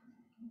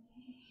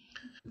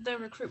 The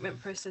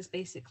recruitment process,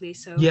 basically.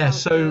 So Yeah, how it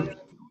so goes,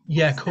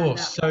 yeah, of stand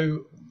course. out.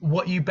 So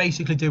what you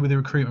basically do with the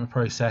recruitment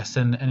process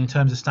and in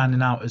terms of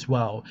standing out as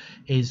well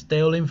is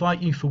they'll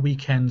invite you for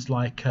weekends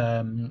like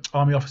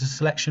army officer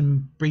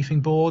selection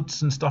briefing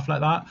boards and stuff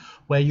like that,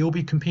 where you'll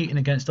be competing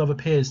against other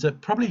peers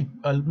that probably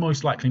are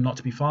most likely not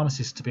to be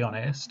pharmacists, to be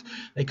honest.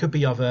 They could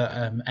be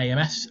other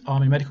AMS,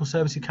 Army Medical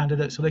Services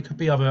candidates, or they could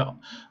be other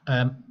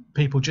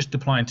people just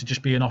applying to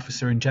just be an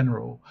officer in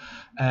general.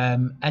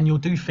 And you'll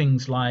do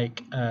things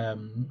like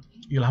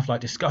you'll have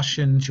like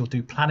discussions, you'll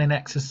do planning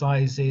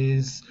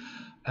exercises,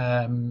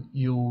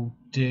 you'll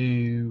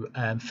do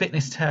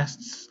fitness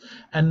tests,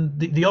 and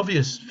the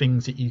obvious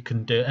things that you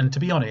can do. And to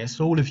be honest,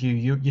 all of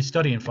you're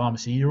studying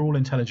pharmacy, you're all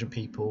intelligent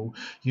people,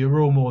 you're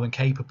all more than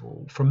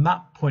capable. From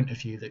that point of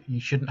view, that you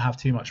shouldn't have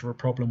too much of a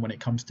problem when it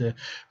comes to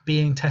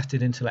being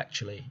tested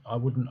intellectually. I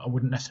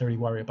wouldn't necessarily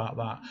worry about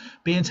that.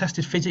 Being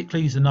tested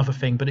physically is another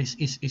thing, but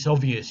it's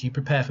obvious. You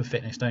prepare for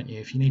fitness, don't you?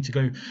 If you need to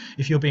go,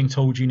 if you're being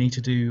told you need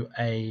to do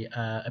a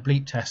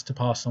bleep test to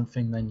pass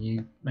something, then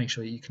you make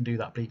sure that you can do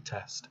that bleep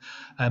test.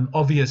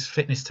 Obvious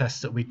fitness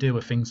tests that we do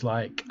are things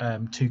like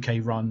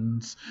 2K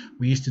runs.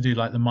 We used to do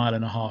like the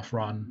 1.5 mile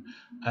run,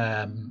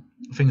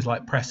 things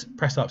like press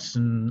ups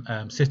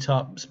and sit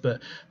ups,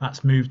 but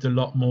that's moved a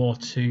lot more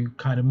to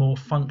kind of more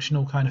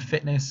functional kind of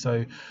fitness.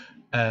 So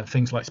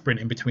things like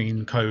sprinting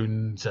between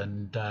cones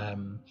and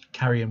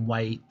carrying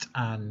weight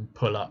and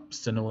pull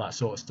ups and all that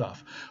sort of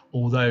stuff.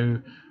 Although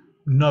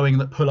knowing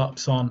that pull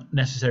ups aren't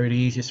necessarily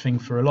the easiest thing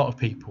for a lot of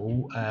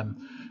people,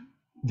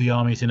 the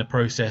army's in a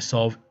process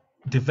of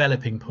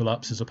developing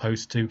pull-ups as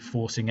opposed to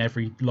forcing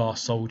every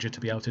last soldier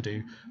to be able to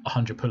do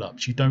 100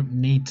 pull-ups. You don't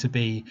need to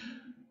be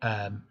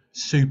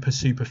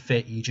super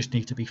fit, you just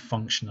need to be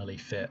functionally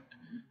fit.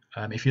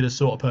 If you're the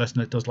sort of person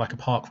that does like a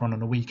park run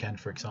on a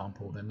weekend, for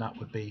example, then that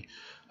would be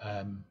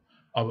I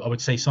would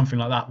say something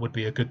like that would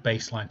be a good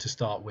baseline to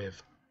start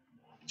with.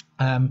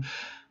 And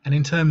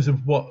in terms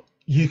of what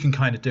you can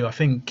kind of do, I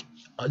think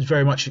it's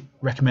very much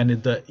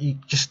recommended that you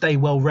just stay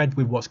well read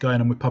with what's going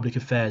on with public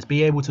affairs,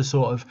 be able to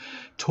sort of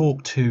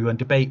talk to and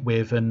debate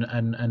with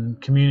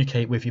and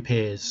communicate with your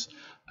peers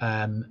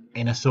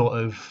in a sort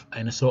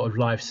of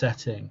live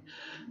setting.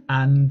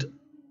 And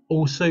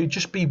also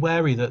just be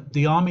wary that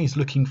the army is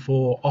looking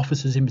for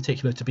officers in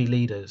particular to be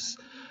leaders.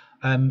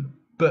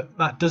 But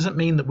that doesn't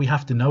mean that we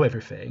have to know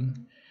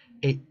everything.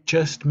 It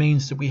just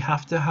means that we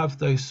have to have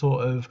those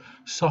sort of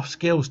soft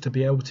skills to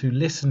be able to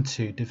listen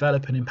to,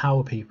 develop and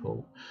empower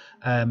people,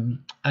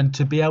 and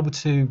to be able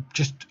to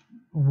just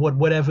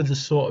whatever the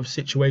sort of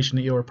situation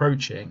that you're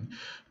approaching,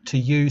 to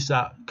use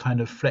that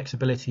kind of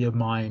flexibility of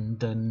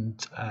mind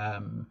and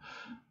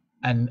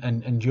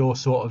your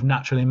sort of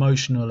natural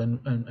emotional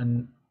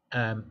and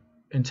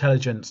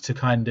intelligence to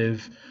kind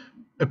of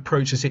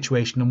approach the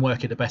situation and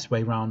work it the best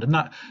way round. And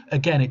that,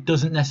 again, it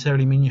doesn't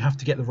necessarily mean you have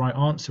to get the right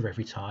answer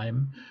every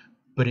time,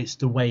 but it's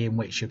the way in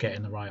which you're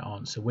getting the right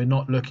answer. We're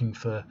not looking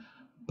for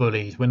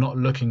bullies, we're not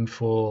looking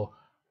for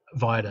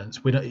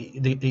violence. We don't,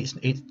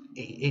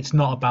 it's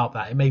not about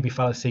that. It may be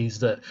fallacies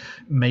that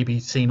may be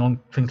seen on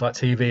things like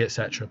TV,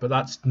 etc., but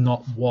that's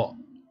not what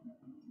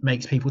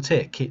makes people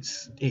tick.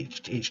 It's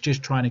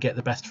just trying to get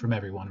the best from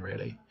everyone,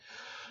 really.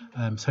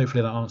 So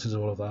hopefully that answers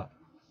all of that.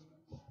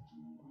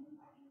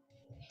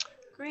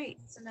 Great.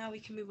 So now we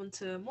can move on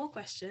to more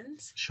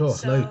questions. Sure,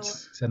 So,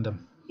 loads. Send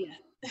them. yeah.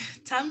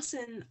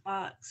 Tamsin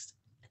asked,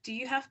 do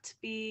you have to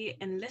be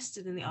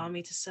enlisted in the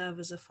army to serve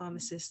as a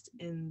pharmacist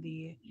in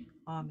the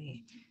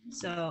army?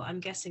 So I'm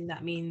guessing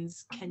that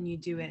means, can you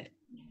do it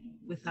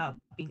without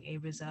being a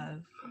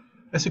reserve?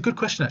 That's a good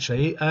question,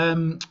 actually.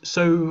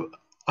 So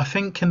I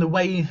think in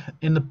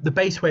the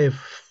base way of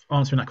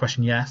answering that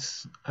question,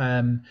 yes.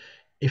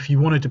 If you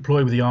want to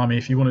deploy with the army,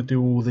 if you want to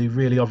do all the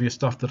really obvious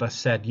stuff that I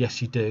said,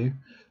 yes, you do.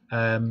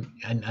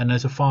 And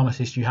as a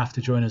pharmacist, you have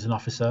to join as an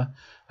officer,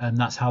 and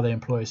that's how they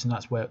employ us, and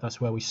that's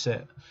where we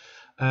sit.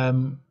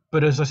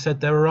 But as I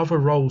said, there are other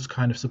roles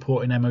kind of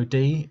supporting MOD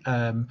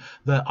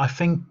that I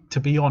think,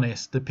 to be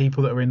honest, the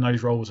people that are in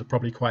those roles are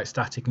probably quite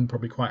static and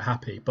probably quite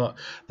happy. But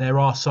there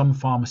are some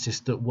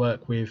pharmacists that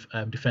work with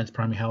Defence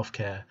Primary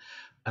Healthcare.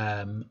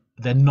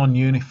 They're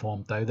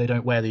non-uniformed, though. They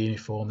don't wear the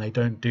uniform. They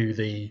don't do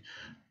the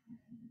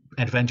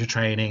adventure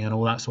training and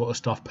all that sort of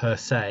stuff per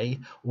se,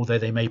 although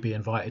they may be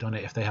invited on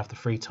it if they have the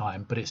free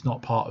time, but it's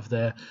not part of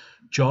their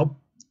job.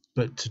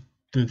 But to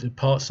do the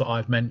parts that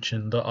I've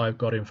mentioned that I've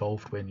got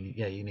involved with,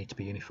 you need to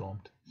be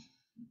uniformed.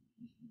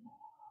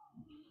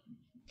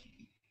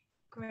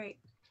 Great.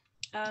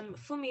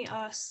 Fumi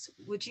asked,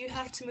 would you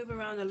have to move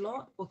around a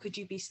lot, or could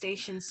you be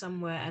stationed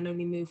somewhere and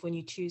only move when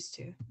you choose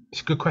to? It's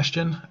a good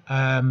question.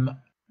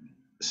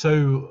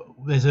 So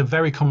there's a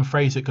very common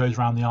phrase that goes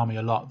around the army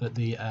a lot, that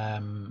the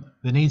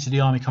needs of the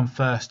army come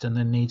first and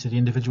the needs of the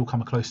individual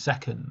come a close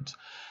second.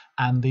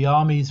 And the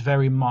army is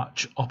very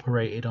much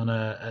operated on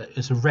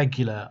it's a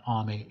regular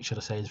army, should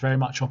I say, is very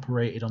much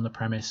operated on the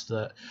premise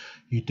that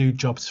you do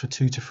jobs for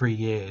 2 to 3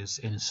 years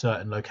in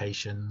certain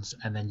locations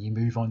and then you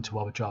move on to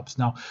other jobs.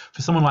 Now,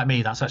 for someone like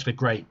me, that's actually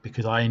great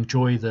because I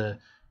enjoy the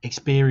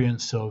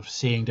experience of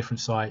seeing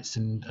different sites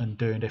and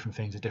doing different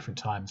things at different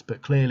times.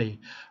 But clearly,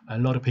 a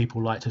lot of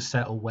people like to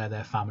settle where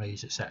their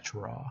families,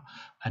 etc., are,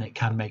 and it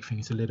can make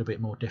things a little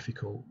bit more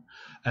difficult.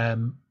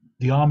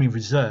 The Army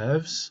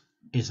Reserves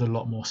is a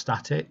lot more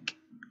static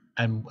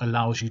and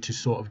allows you to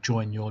sort of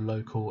join your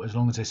local, as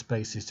long as there's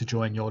spaces, to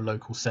join your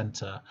local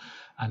centre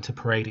and to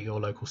parade at your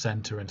local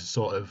centre and to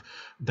sort of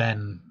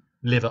then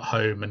live at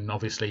home and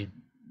obviously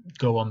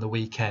go on the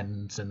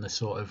weekends and the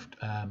sort of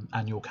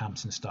annual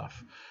camps and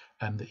stuff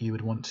that you would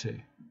want to.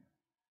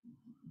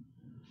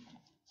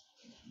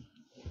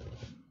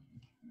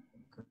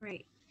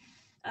 Great.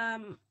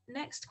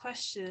 Next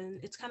question.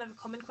 It's kind of a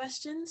common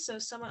question. So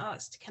someone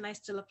asked, can I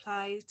still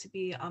apply to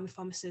be an army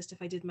pharmacist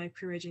if I did my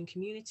pre-reg in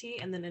community?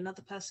 And then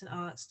another person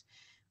asked,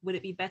 would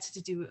it be better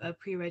to do a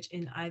pre-reg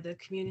in either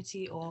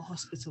community or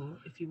hospital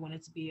if you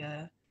wanted to be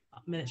a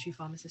military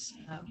pharmacist?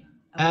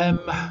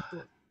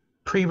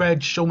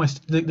 Pre-reg,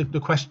 almost the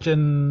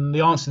question,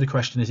 the answer to the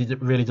question is it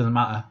really doesn't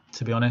matter,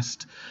 to be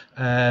honest,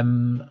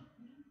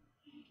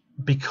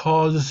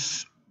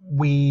 because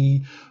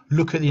we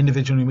look at the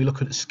individual and we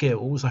look at the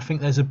skills. I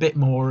think there's a bit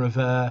more of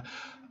a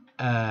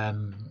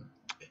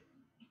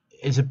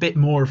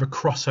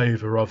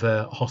crossover of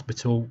a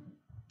hospital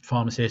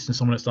pharmacist and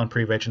someone that's done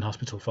pre-reg and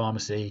hospital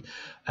pharmacy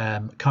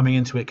coming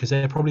into it because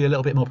they're probably a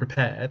little bit more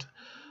prepared.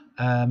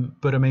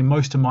 But I mean,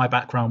 most of my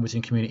background was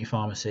in community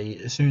pharmacy.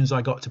 As soon as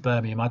I got to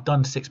Birmingham, I'd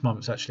done 6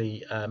 months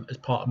actually as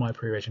part of my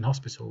pre-reg in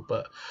hospital,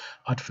 but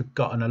I'd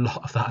forgotten a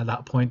lot of that at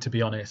that point, to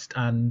be honest.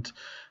 And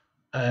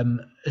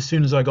as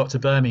soon as I got to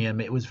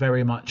Birmingham, it was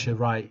very much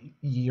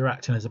you're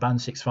acting as a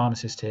band 6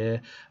 pharmacist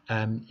here.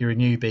 You're a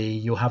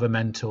newbie. You'll have a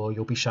mentor.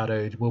 You'll be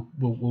shadowed. We'll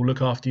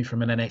look after you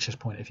from an NHS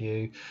point of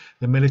view.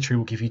 The military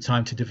will give you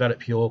time to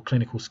develop your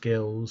clinical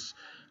skills,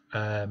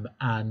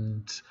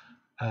 it's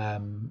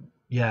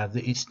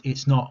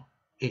not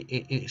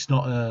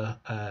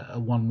a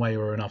one way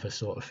or another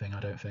sort of thing, I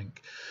don't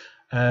think.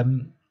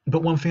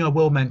 But one thing I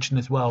will mention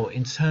as well,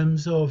 in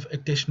terms of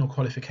additional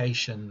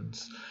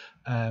qualifications,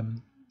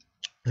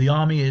 the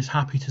Army is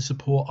happy to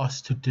support us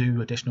to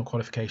do additional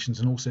qualifications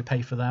and also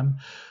pay for them.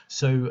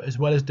 So as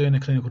well as doing a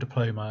clinical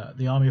diploma,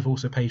 the Army have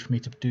also paid for me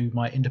to do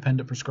my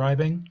independent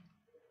prescribing.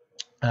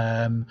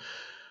 I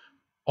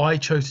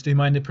chose to do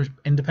my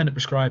independent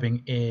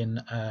prescribing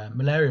in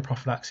malaria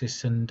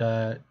prophylaxis and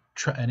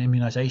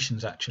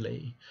immunizations,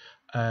 actually.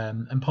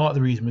 And part of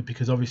the reason was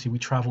because obviously we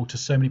travel to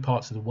so many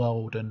parts of the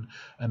world and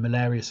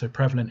malaria is so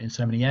prevalent in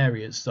so many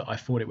areas that I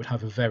thought it would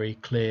have a very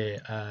clear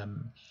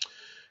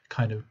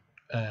kind of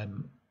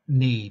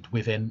need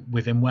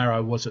within where I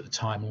was at the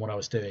time and what I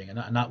was doing,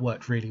 and that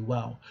worked really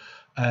well.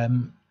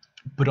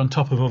 But on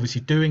top of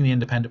obviously doing the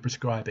independent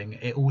prescribing,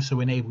 it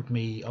also enabled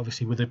me,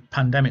 obviously with the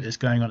pandemic that's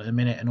going on at the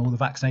minute and all the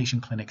vaccination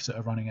clinics that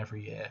are running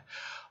every year,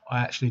 I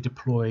actually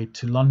deployed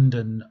to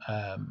London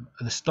at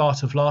the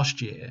start of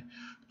last year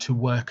to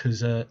work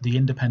as the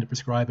independent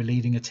prescriber,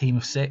 leading a team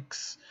of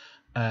 6,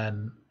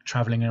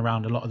 traveling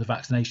around a lot of the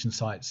vaccination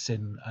sites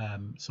in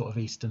sort of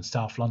East and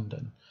South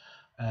London.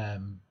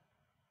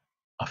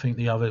 I think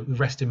the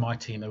rest in my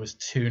team, there was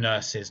 2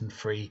 nurses and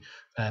 3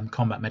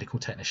 combat medical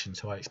technicians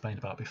who I explained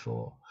about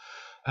before.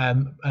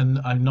 And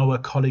I know a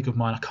colleague of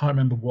mine, I can't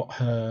remember what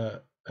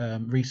her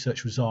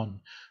research was on,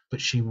 but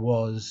she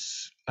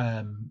was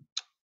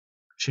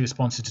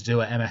sponsored to do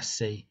an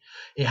MSc.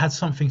 It had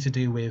something to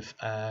do with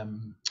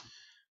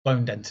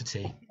bone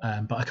density,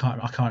 but I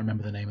can't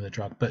remember the name of the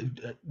drug. But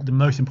the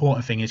most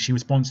important thing is she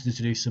was sponsored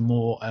to do some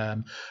more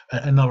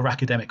another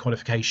academic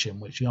qualification,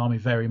 which the Army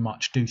very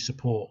much do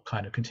support,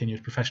 kind of continuous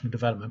professional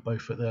development,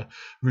 both at the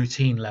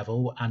routine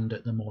level and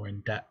at the more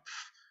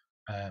in-depth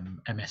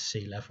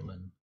MSc level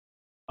and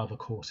other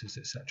courses,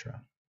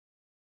 etc.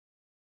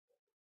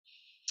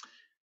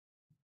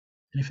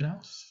 Anything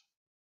else?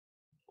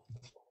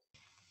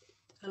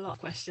 A lot of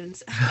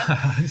questions.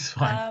 It's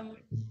fine.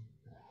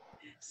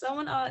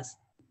 Someone asked,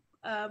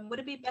 would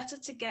it be better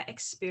to get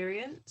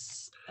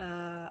experience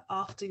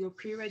after your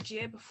pre-reg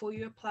year before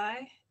you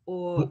apply,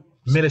 or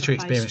military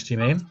experience? Do you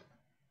mean,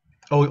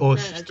 or no,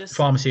 just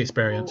pharmacy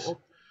experience?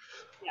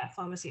 Yeah,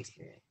 pharmacy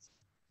experience.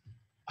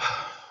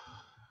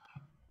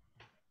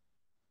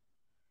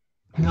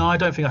 No, I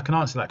don't think I can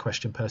answer that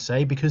question per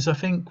se, because I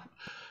think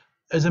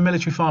as a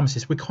military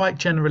pharmacist, we're quite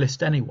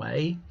generalist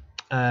anyway,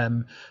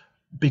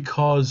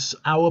 because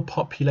our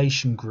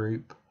population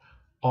group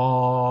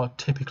are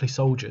typically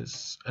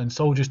soldiers, and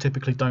soldiers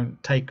typically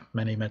don't take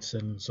many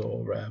medicines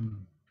or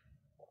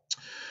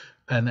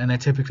and they're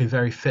typically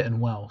very fit and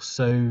well.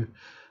 So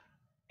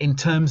in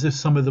terms of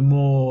some of the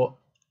more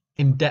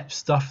in-depth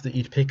stuff that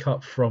you'd pick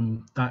up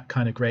from that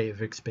kind of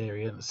creative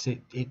experience,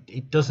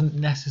 it doesn't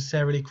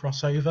necessarily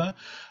cross over.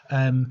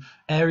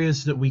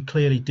 Areas that we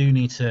clearly do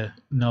need to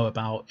know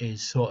about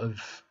is sort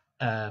of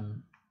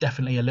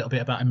definitely a little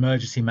bit about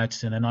emergency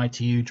medicine and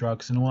ITU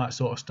drugs and all that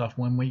sort of stuff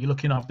when we're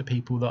looking after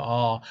people that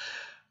are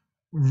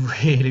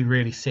really,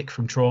 really sick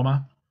from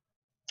trauma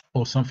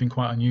or something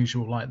quite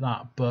unusual like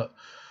that. But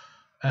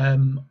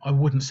I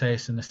wouldn't say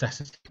it's a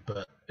necessity,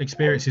 but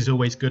experience is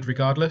always good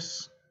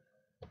regardless.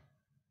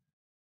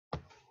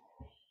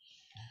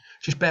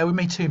 Just bear with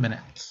me 2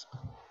 minutes.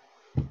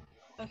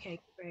 Okay,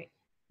 great.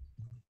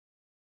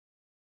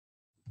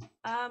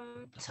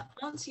 To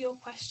answer your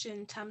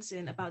question,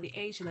 Tamsin, about the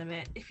age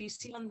limit, if you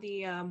see on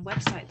the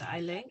website that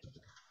I linked,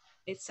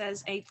 it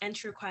says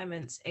entry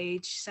requirements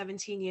age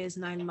 17 years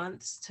 9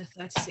 months to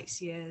 36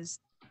 years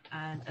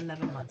and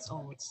 11 months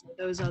old. So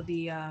those are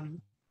the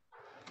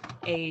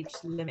age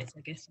limits, I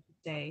guess you could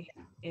say,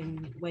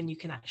 in when you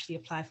can actually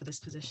apply for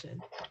this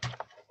position.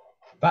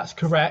 That's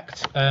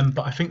correct, but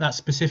I think that's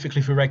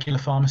specifically for regular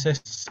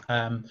pharmacists.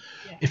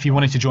 If you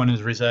wanted to join as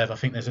a reserve, I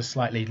think there's a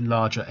slightly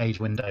larger age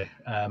window,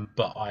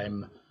 but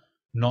I'm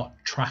not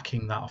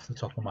tracking that off the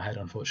top of my head,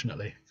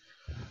 unfortunately.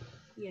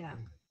 Yeah,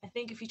 I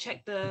think if you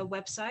check the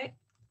website,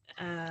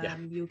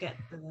 you'll get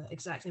the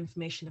exact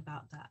information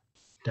about that.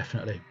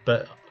 Definitely,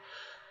 but...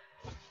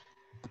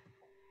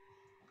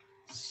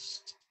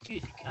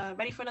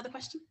 Ready for another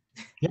question?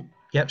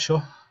 Yep,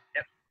 sure.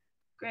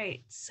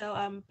 Great. So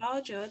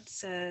Baljod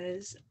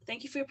says,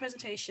 thank you for your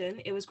presentation.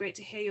 It was great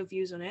to hear your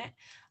views on it.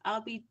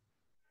 I'll be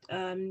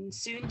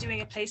soon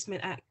doing a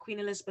placement at Queen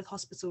Elizabeth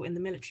Hospital in the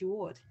military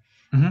ward.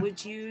 Mm-hmm.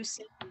 Would you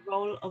say the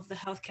role of the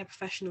healthcare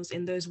professionals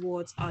in those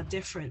wards are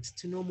different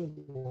to normal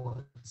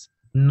wards?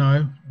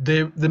 No,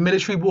 the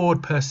military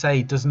ward per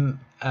se doesn't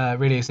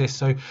really exist.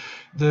 So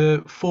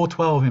the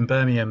 412 in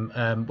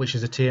Birmingham, which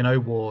is a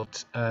TNO ward,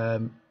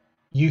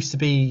 used to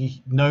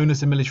be known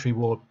as the military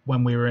ward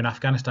when we were in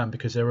Afghanistan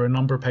because there were a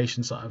number of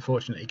patients that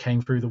unfortunately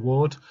came through the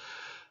ward.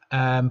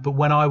 But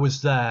when I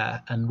was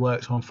there and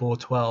worked on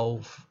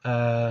 412,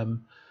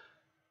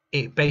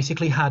 it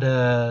basically had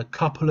a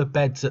couple of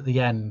beds at the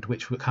end,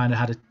 which were kind of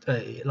had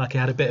it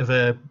had a bit of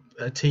a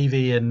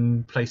TV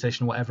and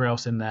PlayStation, whatever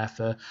else in there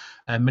for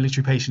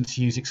military patients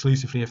to use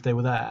exclusively if they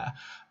were there.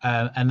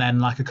 And then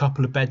like a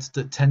couple of beds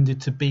that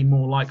tended to be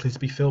more likely to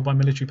be filled by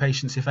military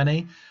patients, if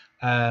any.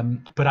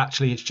 But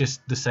actually it's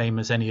just the same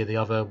as any of the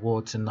other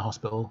wards in the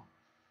hospital.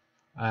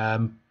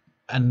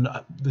 And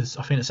I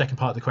think the second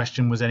part of the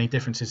question was any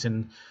differences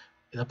in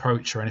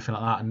approach or anything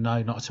like that, and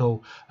no, not at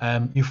all.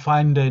 You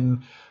find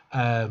in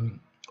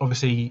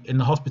obviously in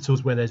the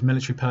hospitals where there's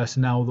military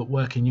personnel that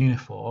work in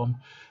uniform,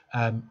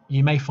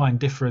 you may find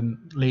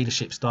different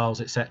leadership styles,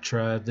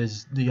 etc.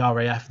 There's the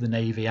RAF, the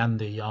Navy and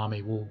the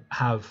Army will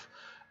have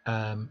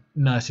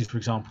nurses, for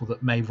example,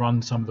 that may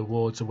run some of the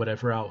wards or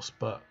whatever else,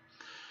 but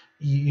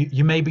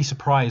you may be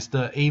surprised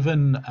that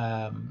even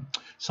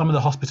some of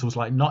the hospitals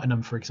like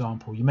Nottingham, for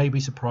example, you may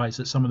be surprised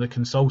that some of the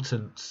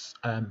consultants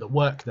that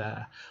work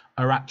there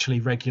are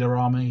actually regular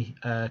Army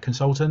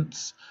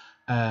consultants,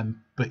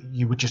 but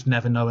you would just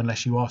never know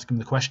unless you ask them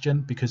the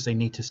question because they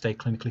need to stay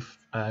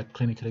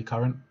clinically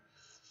current.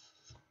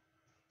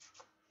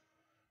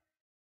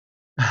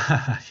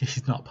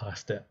 He's not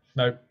past it.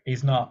 No,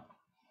 he's not.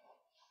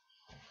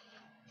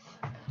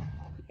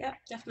 Yep,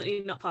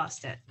 definitely not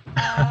past it.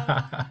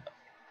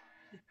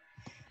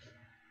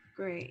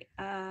 Great.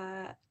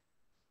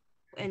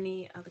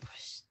 Any other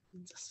questions?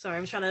 Sorry,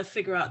 I'm trying to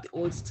figure out the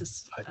order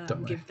to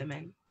give them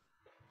in.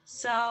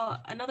 So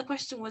another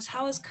question was,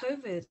 how has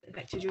COVID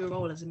affected your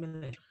role as a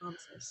military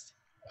pharmacist?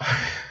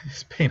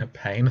 It's been a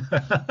pain.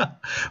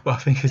 Well, I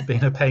think it's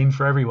been a pain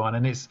for everyone,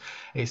 and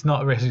it's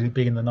not really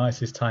been the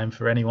nicest time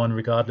for anyone,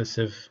 regardless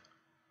of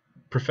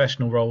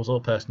professional roles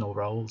or personal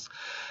roles.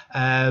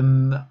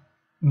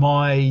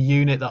 My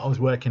unit that I was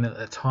working at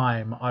the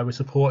time, I was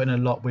supporting a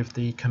lot with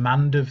the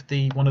command of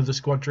one of the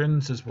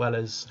squadrons, as well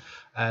as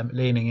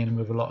leaning in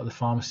with a lot of the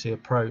pharmacy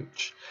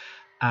approach.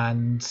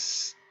 And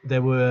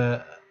there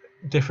were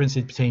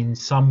differences between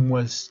some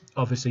was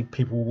obviously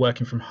people were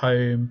working from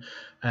home,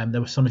 and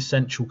there were some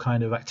essential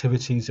kind of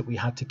activities that we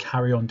had to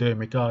carry on doing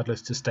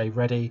regardless to stay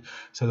ready.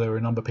 So there were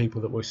a number of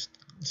people that were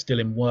still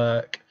in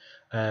work.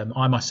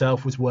 I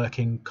myself was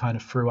working kind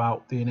of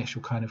throughout the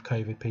initial kind of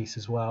COVID piece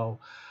as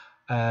well.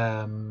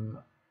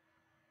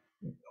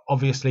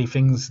 Obviously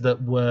things that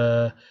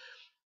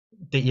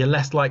you're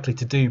less likely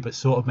to do but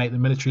sort of make the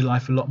military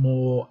life a lot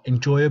more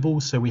enjoyable.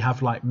 So we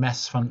have like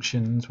mess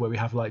functions where we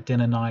have like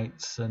dinner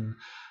nights and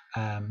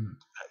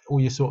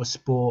all your sort of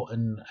sport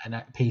and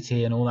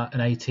PT and all that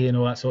and AT and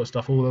all that sort of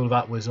stuff. All of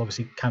that was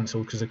obviously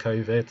cancelled because of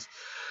COVID.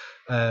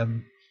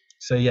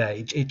 So yeah,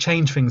 it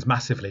changed things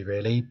massively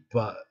really,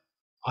 but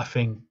I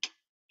think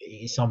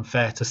it's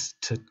unfair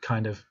to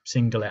kind of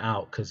single it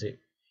out because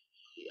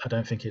I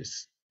don't think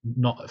it's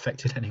not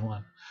affected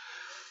anyone.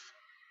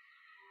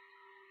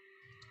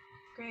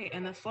 Great.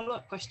 And a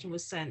follow-up question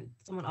was sent.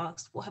 Someone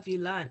asked, what have you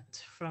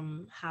learnt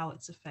from how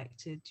it's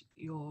affected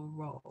your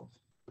role?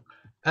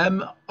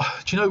 Do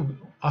you know,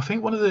 I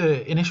think one of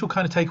the initial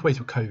kind of takeaways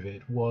with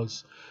COVID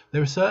was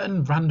there were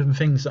certain random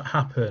things that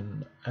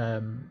happen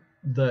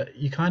that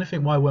you kind of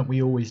think, why weren't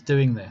we always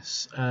doing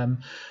this?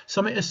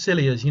 Something as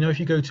silly as, if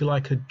you go to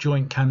like a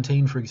joint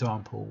canteen, for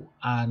example,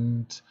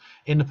 and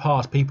in the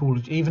past, people,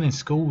 even in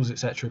schools,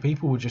 etc.,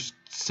 people would just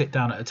sit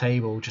down at a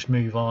table, just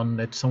move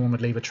on. Someone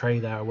would leave a tray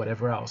there or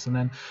whatever else. And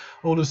then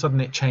all of a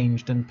sudden it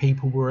changed and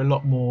people were a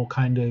lot more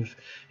kind of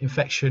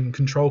infection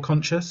control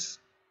conscious.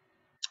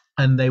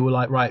 And they were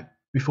like, right,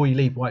 before you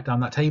leave, wipe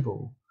down that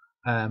table.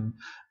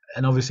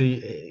 And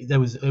obviously there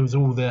was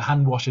all the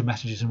hand washing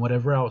messages and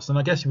whatever else. And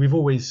I guess we've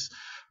always,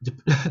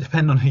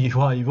 depending on who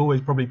you are, you've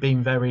always probably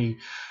been very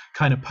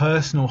kind of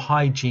personal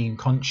hygiene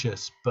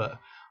conscious. But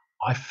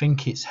I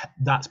think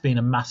that's been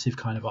a massive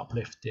kind of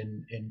uplift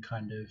in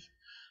kind of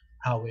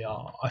how we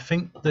are. I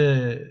think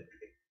the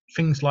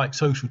things like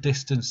social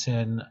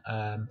distancing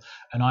and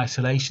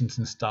isolations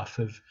and stuff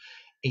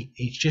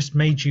it's just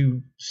made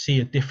you see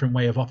a different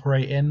way of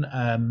operating.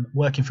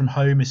 Working from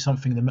home is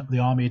something the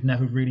army had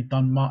never really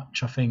done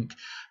much, I think,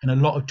 in a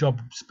lot of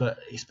jobs, but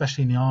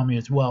especially in the army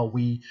as well.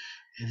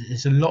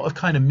 There's a lot of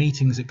kind of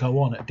meetings that go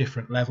on at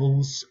different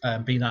levels,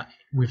 be that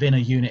within a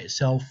unit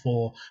itself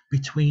or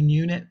between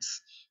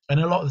units. And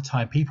a lot of the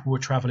time, people were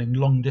traveling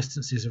long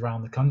distances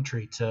around the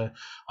country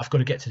I've got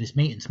to get to this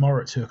meeting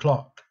tomorrow at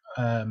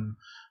 2:00,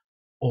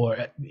 or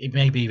it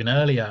may be even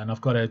earlier, and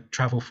I've got to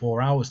travel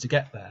 4 hours to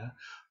get there.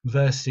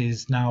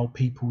 Versus now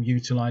people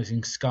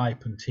utilizing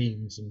Skype and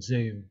Teams and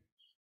Zoom,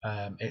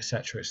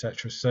 etc.,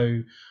 etc.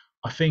 So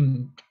I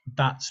think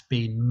that's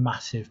been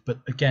massive. But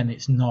again,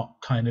 it's not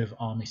kind of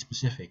army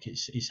specific.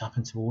 It's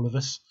happened to all of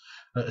us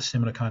at a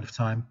similar kind of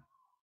time.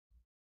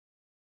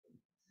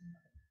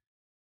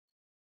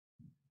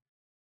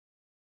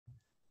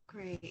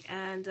 Great.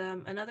 And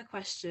another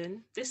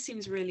question. This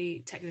seems really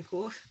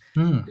technical.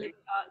 Mm. Libby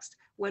asked,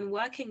 when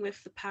working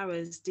with the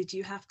powers, did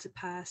you have to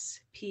pass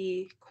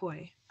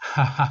PCOI?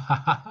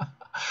 I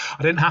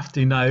didn't have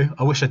to, no.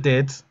 I wish I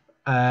did.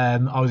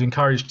 I was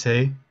encouraged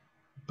to,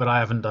 but I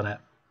haven't done it.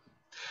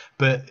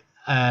 But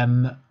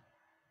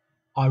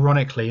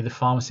ironically, the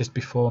pharmacist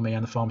before me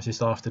and the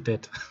pharmacist after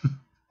did.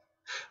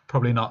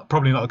 Probably not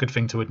a good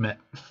thing to admit,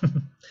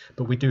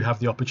 but we do have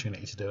the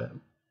opportunity to do it.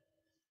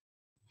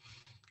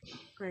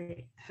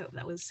 Great. Hope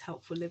that was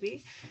helpful,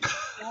 Libby.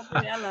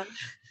 Gabriella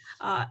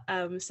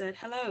said,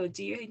 hello,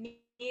 do you need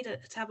to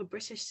have a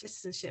British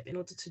citizenship in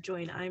order to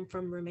join? I'm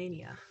from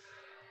Romania.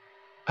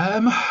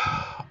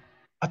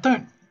 I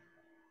don't.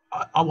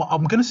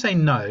 I'm going to say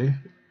no,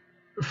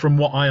 from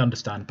what I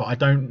understand, but I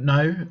don't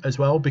know as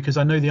well, because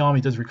I know the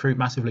army does recruit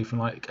massively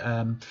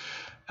from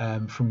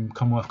from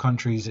Commonwealth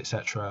countries,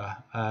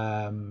 etc.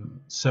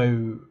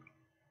 So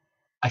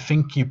I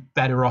think you're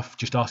better off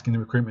just asking the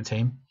recruitment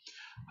team.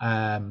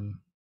 I'm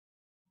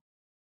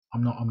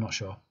not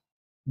sure.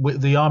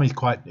 The army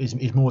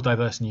is more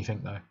diverse than you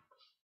think, though,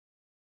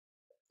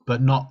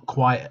 but not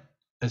quite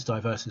as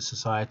diverse as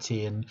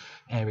society in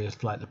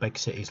areas like the big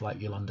cities,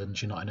 like your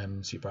Londons, your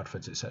Nottinghams, your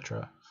Bradfords,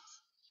 etc.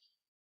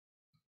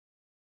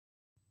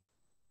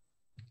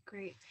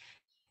 Great.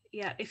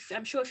 Yeah,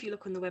 I'm sure if you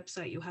look on the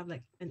website, you'll have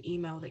like an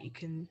email that you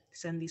can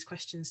send these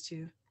questions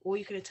to, or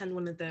you can attend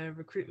one of the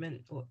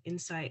recruitment or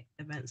insight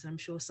events, and I'm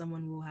sure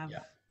someone will have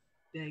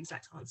the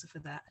exact answer for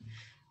that.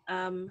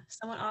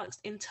 Someone asked,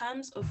 in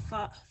terms of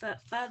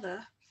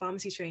further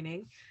pharmacy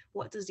training,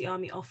 what does the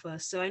army offer?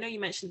 So I know you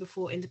mentioned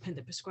before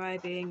independent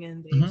prescribing,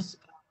 and they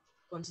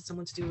wanted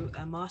someone to do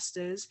a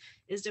master's.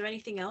 Is there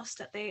anything else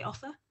that they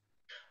offer?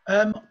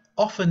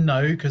 Often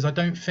no, because I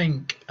don't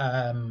think,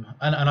 and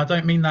I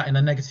don't mean that in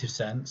a negative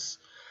sense,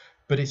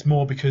 but it's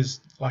more because,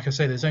 like I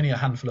say, there's only a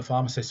handful of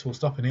pharmacists full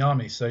stop in the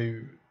army, so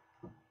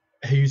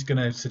who's going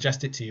to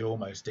suggest it to you?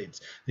 Almost, it's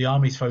the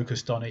army's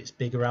focused on its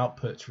bigger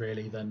outputs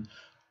really than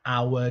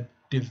our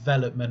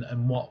development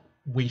and what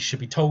we should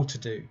be told to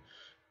do.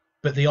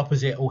 But the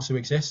opposite also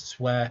exists,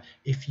 where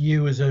if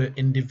you as an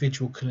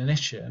individual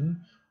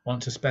clinician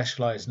want to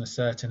specialize in a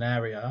certain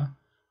area,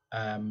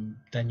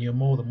 then you're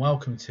more than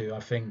welcome to. I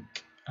think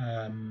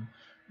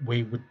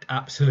we would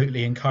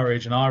absolutely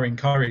encourage and are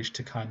encouraged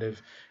to kind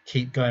of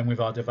keep going with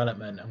our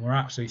development, and we're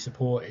absolutely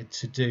supported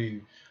to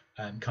do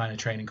kind of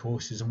training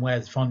courses, and where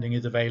the funding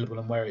is available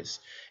and where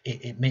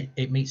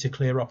it meets a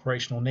clear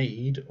operational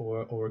need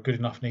or a good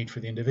enough need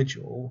for the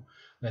individual,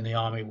 then the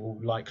army will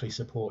likely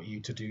support you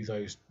to do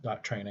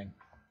that training.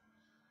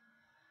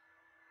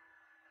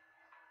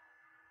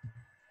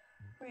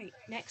 Great.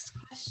 Next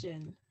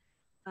question.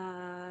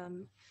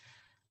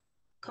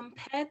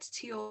 Compared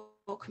to your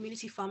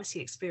community pharmacy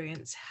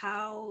experience,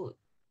 how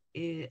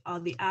are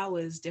the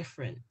hours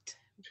different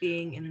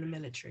being in the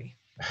military?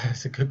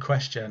 It's a good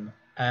question.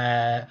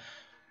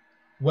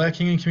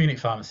 Working in community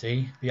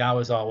pharmacy, the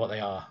hours are what they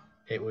are.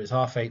 It was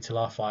 8:30 till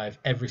 5:30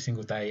 every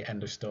single day,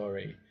 end of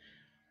story.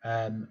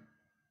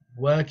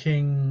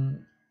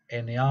 Working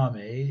in the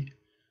army,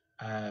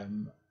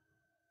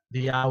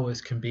 the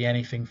hours can be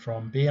anything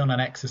from be on an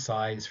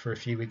exercise for a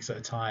few weeks at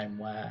a time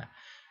where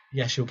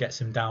yes you'll get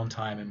some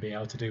downtime and be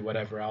able to do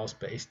whatever else,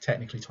 but it's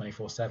technically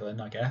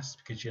 24/7 I guess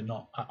because you're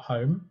not at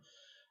home,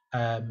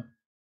 um,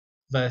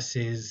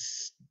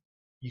 versus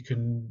you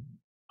can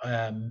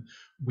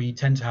we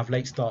tend to have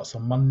late starts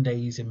on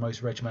Mondays in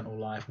most regimental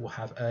life. We'll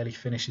have early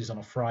finishes on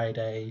a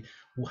Friday.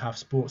 We'll have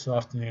sports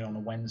afternoon on a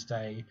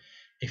Wednesday.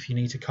 If you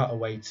need to cut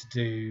away to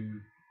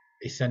do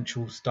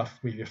essential stuff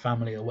with your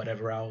family or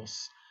whatever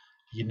else,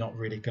 you're not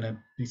really going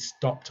to be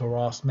stopped or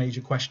asked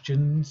major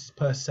questions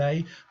per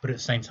se. But at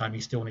the same time,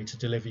 you still need to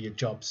deliver your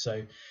job.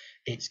 So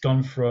it's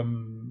gone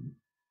from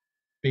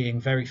being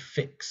very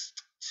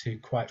fixed to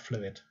quite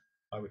fluid,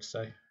 I would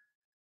say,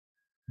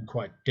 and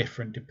quite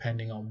different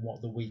depending on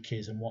what the week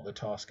is and what the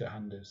task at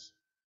hand is.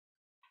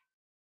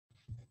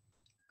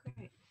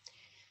 Great.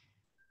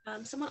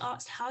 Someone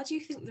asked, how do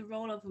you think the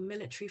role of a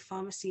military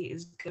pharmacy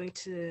is going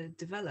to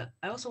develop?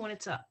 I also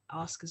wanted to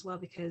ask as well,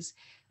 because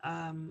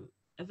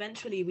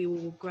eventually we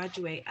will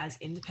graduate as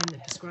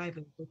independent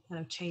prescribers. We've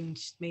kind of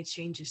made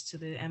changes to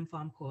the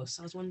MPharm course.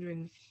 I was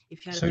wondering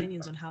if you had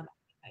opinions on how that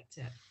affects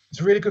it.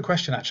 It's a really good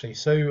question, actually.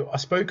 So I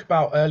spoke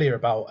about earlier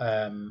about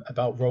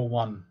Role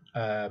 1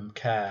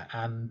 care,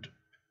 and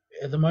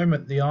at the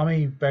moment the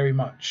army very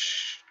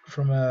much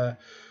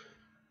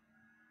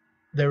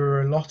there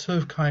are a lot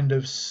of kind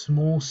of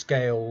small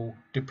scale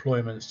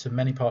deployments to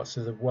many parts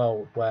of the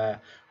world where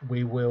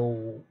we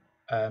will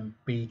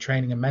be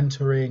training and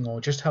mentoring or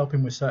just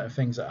helping with certain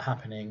things that are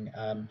happening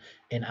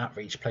in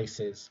outreach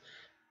places.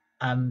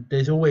 And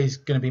there's always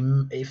going to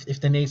be, if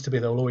there needs to be,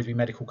 there'll always be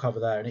medical cover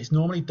there. And it's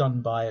normally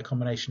done by a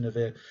combination of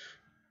a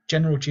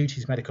general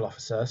duties medical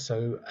officer,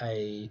 so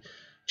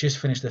just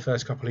finished the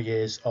first couple of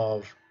years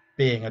of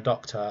being a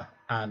doctor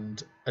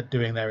and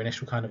doing their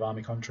initial kind of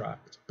army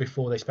contract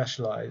before they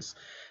specialise,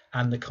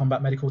 and the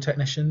combat medical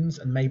technicians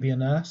and maybe a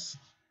nurse.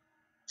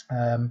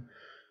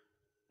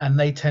 And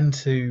they tend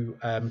to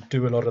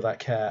do a lot of that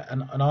care.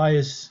 And I,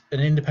 as an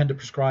independent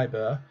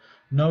prescriber,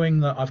 knowing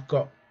that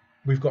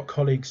we've got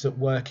colleagues that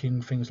work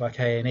in things like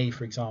A&E,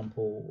 for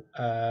example,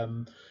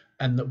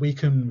 and that we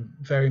can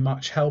very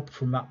much help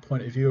from that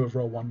point of view of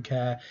Role 1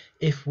 care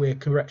if we're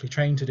correctly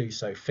trained to do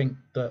so. Think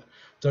that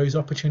those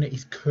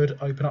opportunities could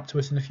open up to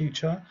us in the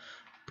future,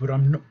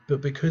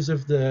 but because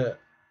of the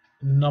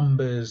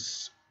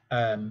numbers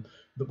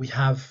that we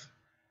have,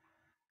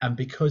 and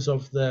because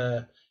of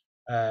the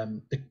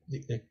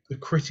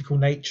critical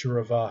nature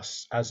of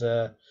us as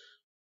a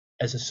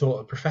sort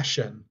of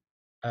profession,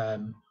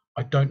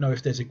 I don't know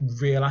if there's a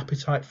real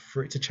appetite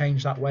for it to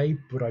change that way,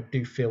 but I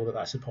do feel that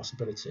that's a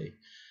possibility.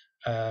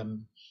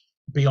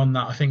 Beyond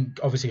that, I think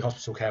obviously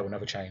hospital care will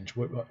never change.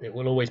 It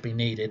will always be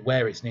needed.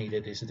 Where it's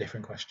needed is a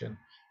different question.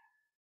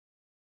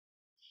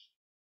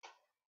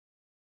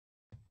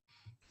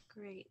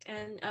 Great.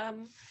 And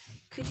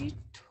could you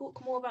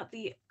talk more about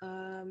the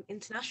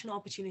international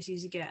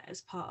opportunities you get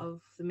as part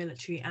of the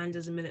military and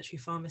as a military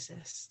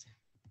pharmacist?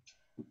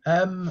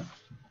 I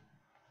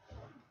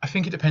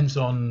think it depends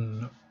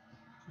on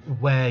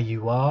where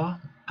you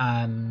are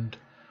and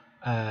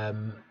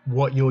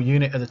what your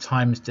unit at the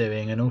time is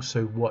doing, and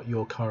also what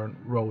your current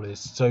role is.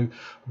 So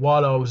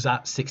while I was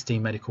at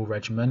 16 Medical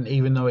Regiment,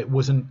 even though it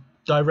wasn't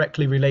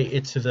directly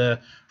related to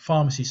the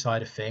pharmacy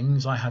side of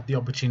things, I had the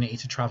opportunity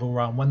to travel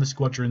around when the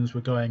squadrons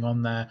were going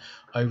on their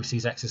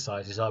overseas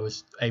exercises. I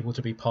was able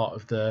to be part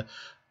of the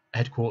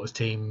headquarters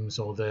teams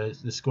or the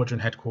squadron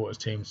headquarters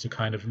teams to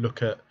kind of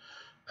look at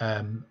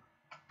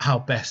how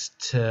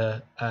best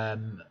to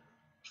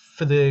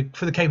for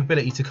the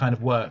capability to kind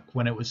of work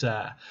when it was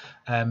there.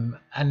 And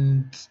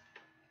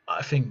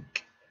I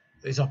think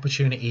there's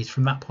opportunities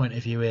from that point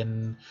of view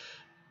in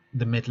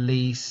the Middle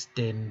East,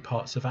 in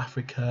parts of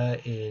Africa,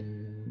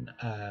 in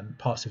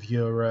parts of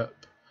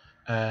Europe.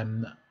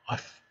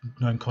 I've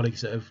known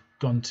colleagues that have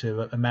gone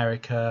to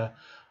America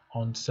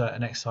on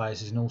certain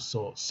exercises and all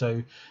sorts.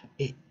 So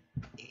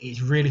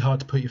it's really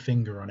hard to put your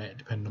finger on it,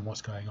 depending on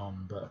what's going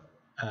on. But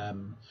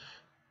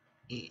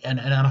and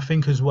I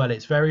think as well,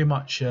 it's very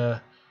much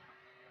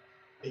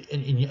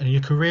and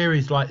your career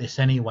is like this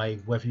anyway,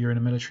 whether you're in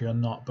the military or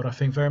not. But I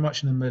think very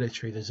much in the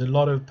military, there's a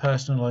lot of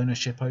personal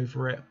ownership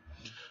over it,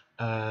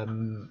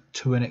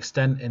 to an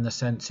extent, in the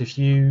sense if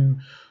you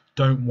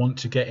don't want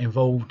to get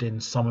involved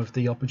in some of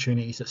the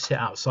opportunities that sit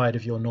outside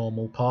of your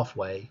normal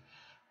pathway,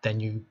 then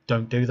you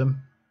don't do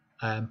them.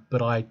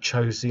 But I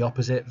chose the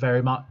opposite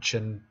very much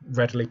and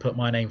readily put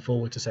my name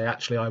forward to say,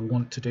 actually, I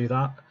want to do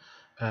that.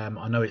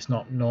 I know it's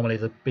not normally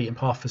the beaten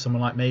path for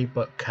someone like me,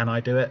 but can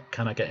I do it?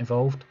 Can I get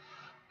involved?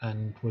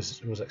 And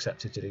was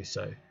accepted to do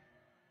so.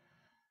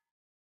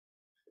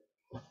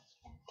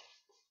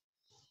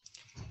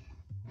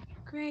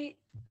 Great.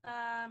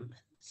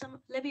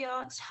 Libby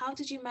asks, how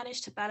did you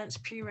manage to balance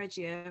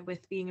pre-regia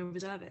with being a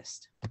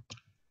reservist?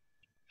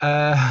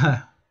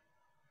 I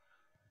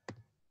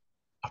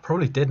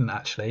probably didn't,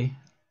 actually.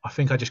 I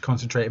think I just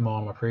concentrated more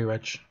on my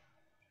pre-reg.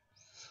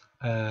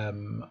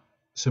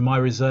 So my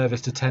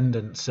reservist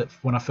attendance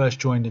when I first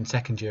joined in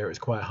second year, it was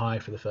quite high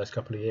for the first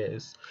couple of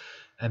years,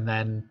 and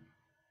then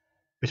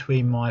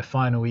between my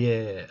final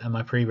year and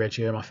my pre-reg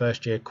year, my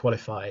first year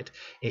qualified,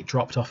 it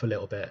dropped off a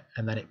little bit,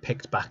 and then it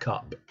picked back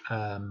up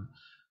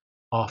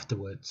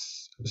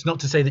afterwards. It's not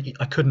to say that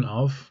I couldn't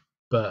have,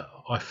 but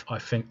I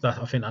think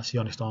that's the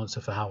honest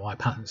answer for how I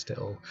balanced it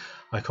all.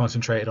 I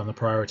concentrated on the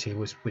priority,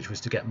 which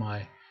was to get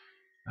my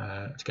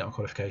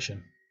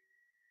qualification.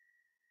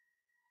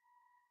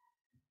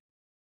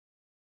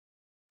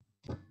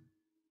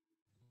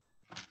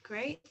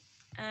 Great.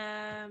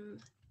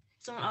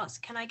 Someone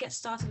asked, can I get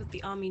started with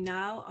the army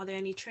now? Are there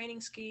any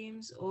training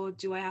schemes, or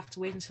do I have to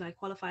wait until I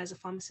qualify as a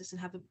pharmacist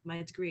and have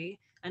my degree?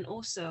 And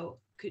also,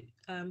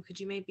 could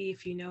you maybe,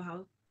 if you know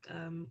how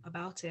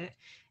about it,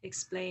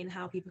 explain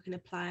how people can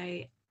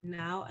apply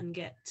now and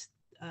get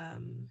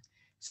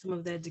some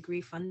of their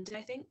degree funded,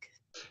 I think?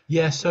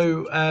 Yeah,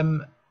 so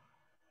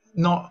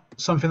not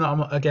something that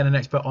I'm again an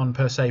expert on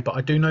per se, but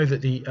I do know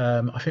that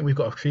I think we've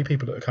got a few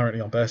people that are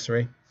currently on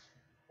bursary,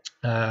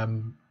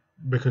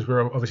 because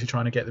we're obviously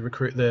trying to get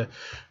the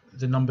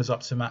numbers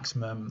up to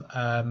maximum.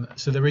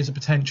 So there is a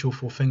potential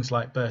for things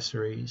like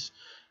bursaries,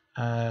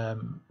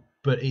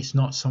 but it's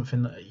not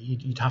something that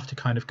you'd have to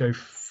kind of go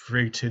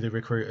through to the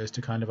recruiters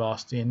to kind of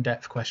ask the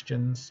in-depth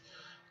questions.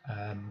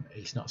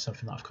 It's not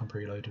something that I've come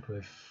preloaded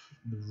with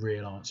the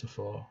real answer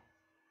for.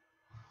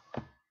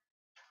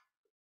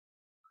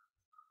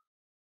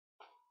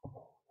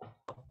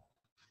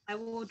 I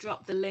will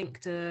drop the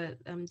link to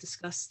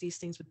discuss these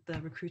things with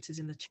the recruiters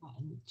in the chat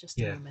in just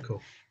a moment.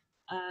 Cool.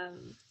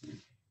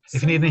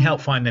 If you need any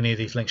help finding any of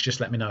these links, just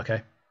let me know,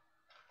 okay?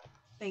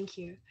 Thank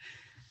you.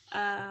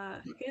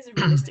 Here's a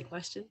realistic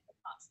question.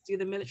 Do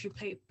the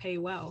military pay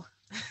well?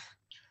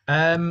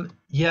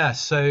 Yeah,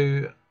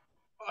 so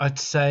I'd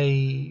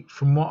say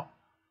from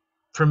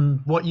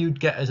what you'd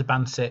get as a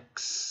band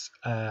 6,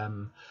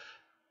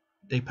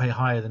 they pay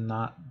higher than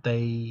that.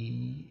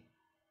 They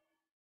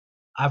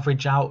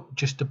average out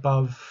just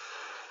above,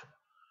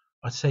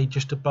 I'd say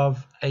just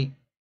above 8B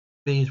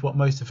is what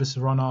most of us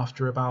are on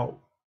after about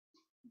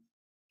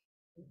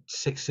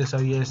 6 or so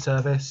years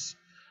service.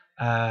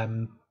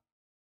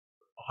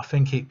 I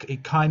think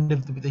it kind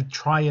of, they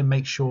try and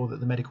make sure that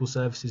the medical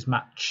services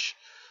match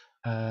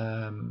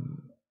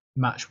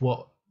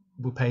what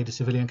we paid the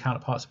civilian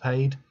counterparts are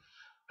paid.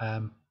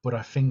 But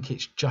I think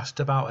it's just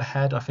about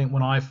ahead. I think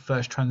when I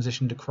first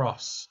transitioned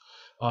across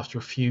after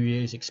a few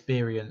years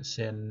experience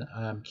in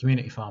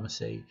community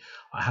pharmacy,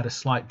 I had a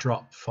slight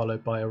drop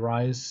followed by a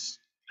rise,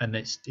 and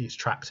it's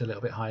tracked a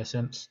little bit higher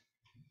since.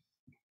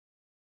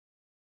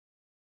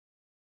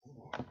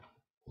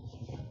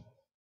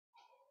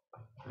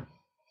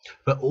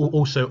 But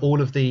also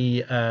all of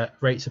the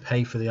rates of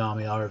pay for the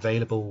army are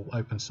available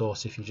open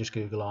source if you just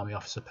Google Army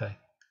Officer Pay.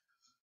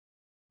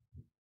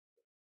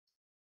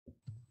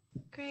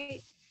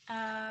 Great.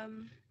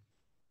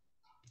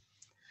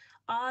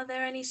 Are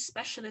there any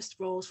specialist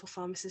roles for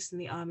pharmacists in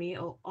the army,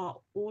 or are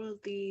all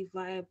the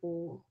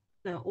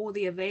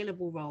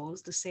available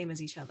roles the same as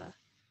each other?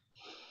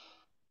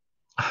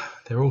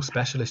 They're all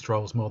specialist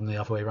roles more than the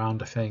other way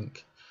around, I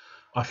think.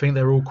 I think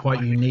they're all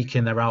quite unique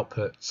in their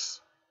outputs.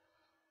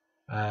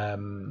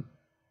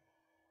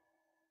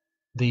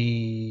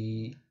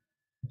 The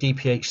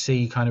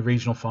DPHC kind of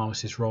regional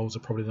pharmacist roles are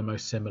probably the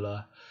most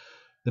similar.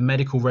 The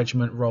medical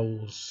regiment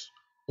roles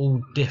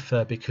all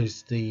differ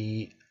because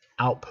the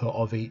output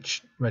of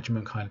each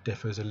regiment kind of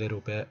differs a little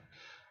bit.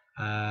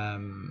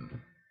 And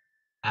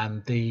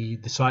the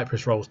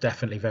Cyprus role is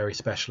definitely very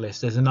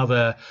specialist. There's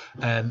another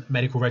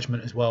medical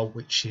regiment as well,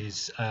 which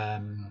is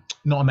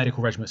not a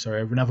medical regiment,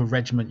 sorry, another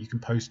regiment you can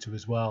post to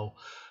as well,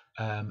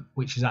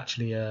 which is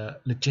actually a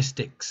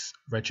logistics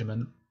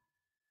regiment,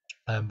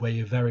 where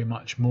you're very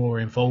much more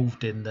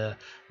involved in the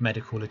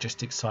medical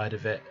logistics side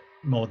of it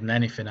more than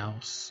anything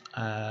else.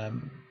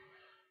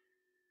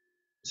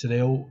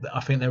 So I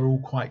think they're all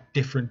quite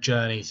different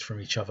journeys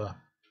from each other.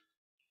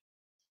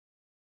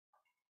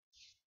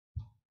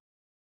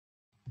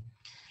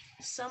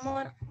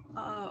 Someone,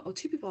 or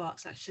two people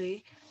asked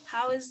actually,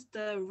 how is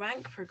the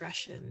rank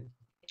progression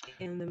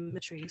in the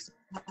military?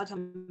 How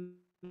come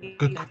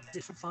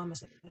it for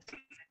pharmacists?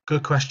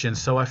 Good question.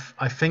 So I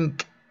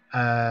think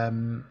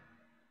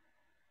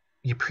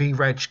your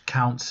pre-reg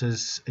counts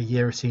as a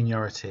year of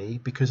seniority.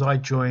 Because I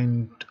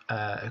joined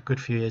a good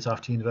few years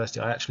after university,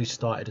 I actually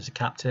started as a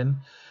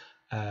captain,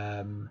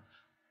 and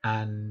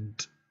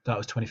that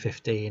was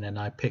 2015, and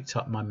I picked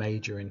up my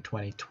major in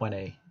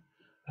 2020,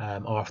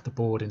 or off the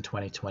board in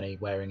 2020,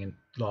 wearing in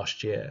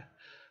last year.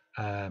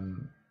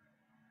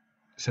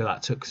 So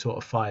that took sort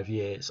of 5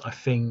 years. I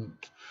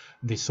think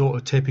the sort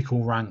of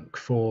typical rank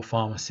for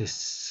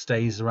pharmacists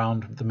stays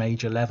around the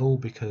major level,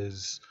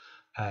 because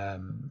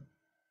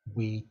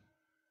we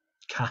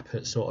cap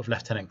at sort of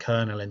lieutenant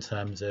colonel in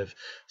terms of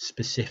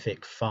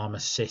specific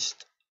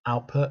pharmacist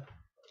output.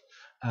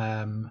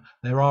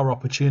 There are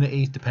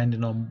opportunities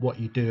depending on what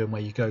you do and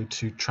where you go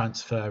to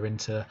transfer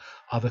into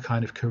other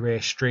kind of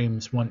career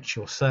streams once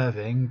you're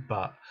serving,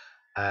 but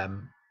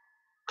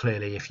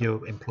clearly if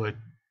you're employed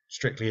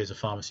strictly as a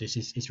pharmacist,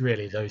 it's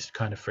really those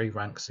kind of 3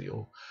 ranks that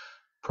you'll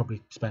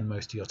probably spend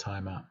most of your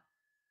time at.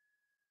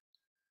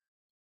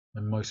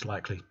 and most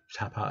likely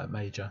tap out at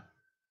major.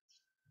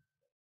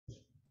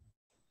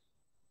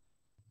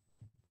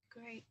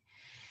 Great.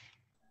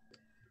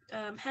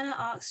 Hannah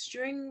asks,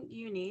 during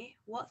uni,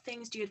 what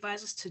things do you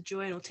advise us to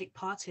join or take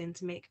part in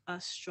to make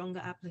us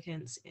stronger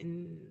applicants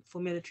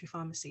for military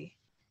pharmacy?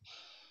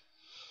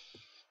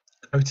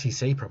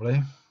 OTC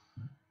probably,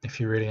 if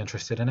you're really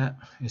interested in it,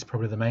 is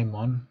probably the main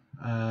one.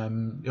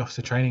 The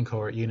officer training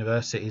corps at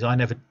universities, I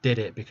never did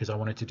it because I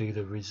wanted to do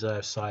the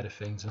reserve side of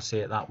things and see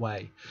it that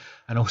way,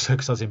 and also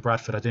because I was in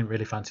Bradford, I didn't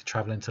really fancy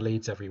travelling to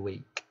Leeds every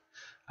week.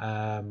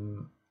 But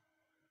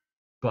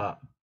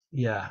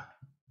yeah,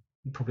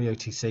 probably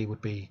OTC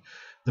would be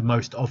the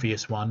most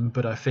obvious one,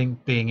 but I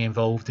think being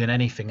involved in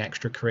anything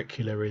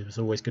extracurricular is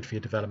always good for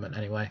your development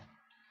anyway.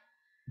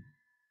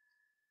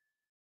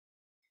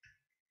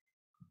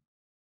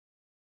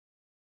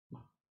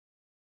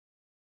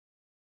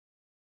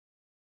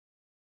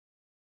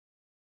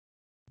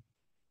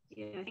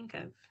 Yeah, I think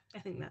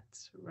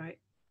that's right.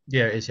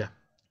 Yeah, it is. Yeah.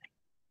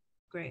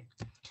 Great.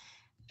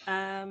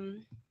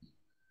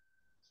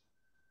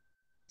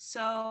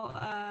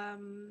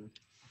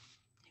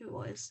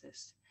 What is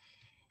this?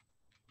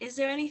 Is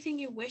there anything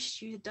you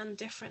wished you had done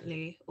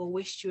differently or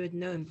wished you had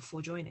known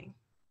before joining?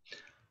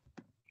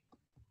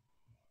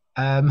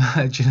 Do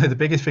you know, the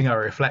biggest thing I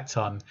reflect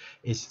on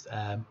is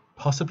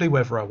possibly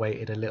whether I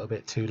waited a little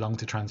bit too long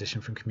to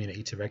transition from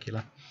community to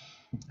regular.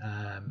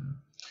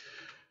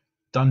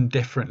 Done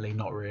differently,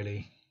 not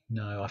really.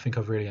 No, I think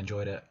I've really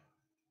enjoyed it.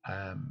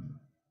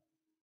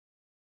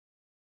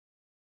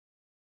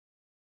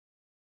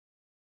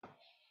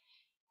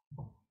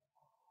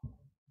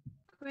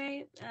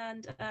 Great.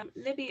 And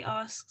Libby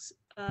asks,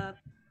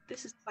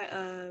 this is quite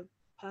a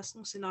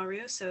personal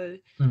scenario. So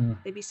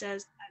Libby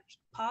says, I've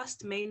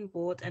passed main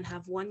board and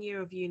have 1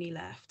 year of uni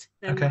left,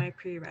 then Okay. my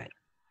pre-reg.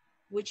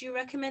 Would you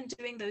recommend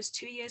doing those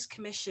 2 years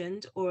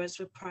commissioned or as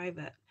a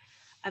private?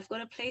 I've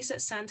got a place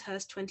at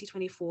Sandhurst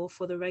 2024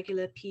 for the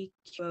regular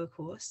PQO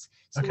course.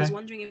 So I was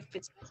wondering if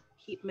it's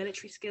keep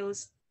military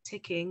skills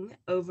ticking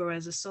over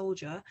as a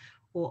soldier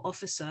or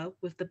officer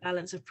with the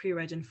balance of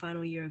pre-reg and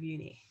final year of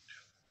uni.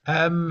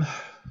 I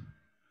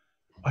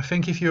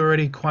think if you're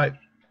already quite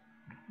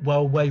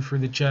well way through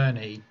the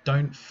journey,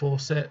 don't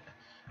force it.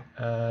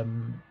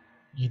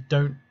 You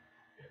don't,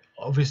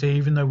 obviously,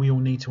 even though we all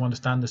need to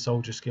understand the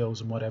soldier skills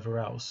and whatever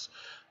else,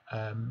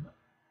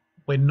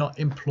 we're not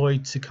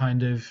employed to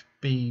kind of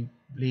be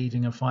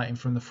leading and fighting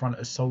from the front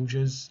as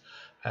soldiers.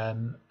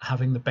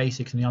 Having the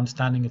basics and the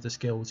understanding of the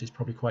skills is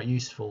probably quite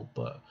useful,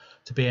 but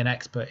to be an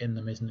expert in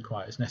them isn't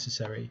quite as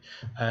necessary.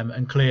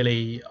 And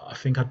clearly, I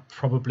think I'd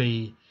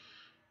probably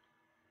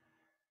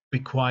be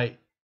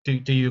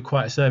do you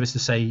quite a service to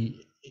say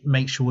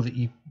make sure that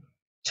you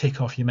tick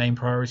off your main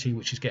priority,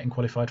 which is getting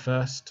qualified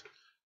first.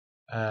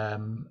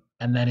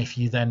 And then if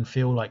you then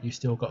feel like you've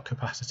still got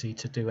capacity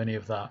to do any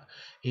of that,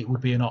 it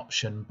would be an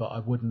option, but I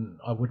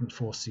wouldn't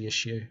force the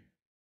issue.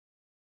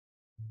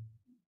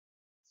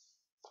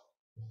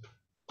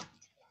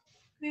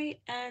 Great.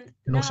 And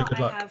also now good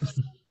luck.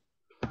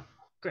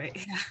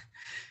 Great.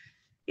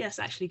 Yes,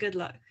 actually, good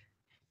luck.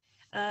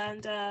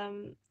 And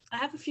I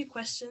have a few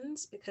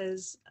questions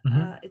because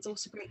it's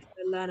also great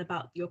to learn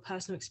about your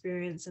personal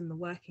experience and the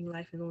working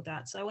life and all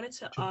that. So I wanted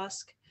to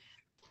ask,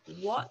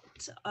 what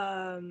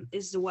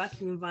is the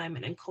working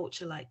environment and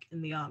culture like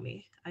in the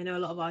Army? I know a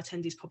lot of our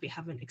attendees probably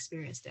haven't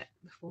experienced it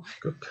before.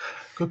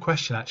 Good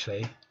question,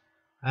 actually.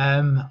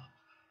 I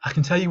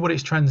can tell you what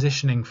it's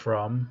transitioning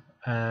from,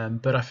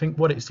 but I think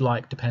what it's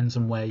like depends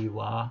on where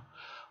you are.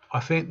 I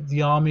think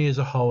the Army as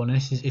a whole, and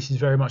this is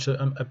very much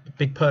a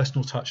big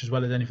personal touch as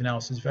well as anything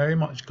else, has very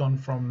much gone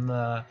from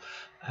the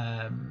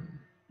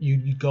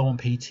you go on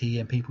PT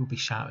and people will be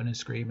shouting and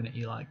screaming at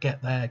you like,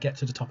 get there, get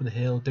to the top of the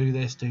hill, do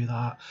this, do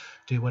that,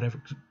 do whatever,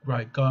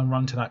 right, go and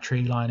run to that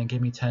tree line and give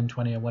me 10,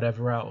 20 and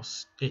whatever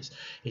else.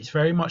 It's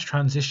very much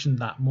transitioned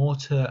that more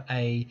to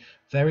a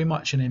very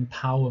much an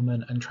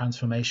empowerment and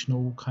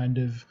transformational kind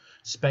of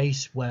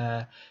space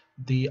where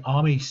the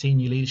Army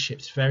senior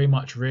leadership's very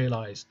much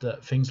realised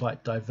that things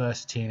like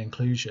diversity and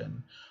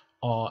inclusion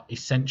are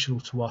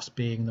essential to us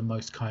being the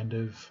most kind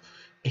of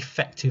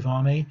effective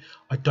Army.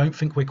 I don't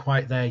think we're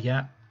quite there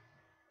yet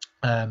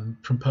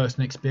from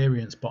personal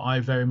experience, but I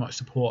very much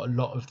support a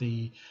lot of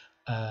the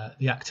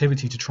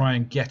activity to try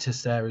and get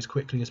us there as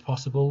quickly as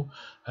possible.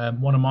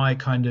 One of my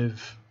kind of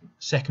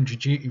secondary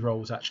duty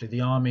roles, actually,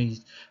 the Army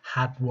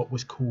had what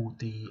was called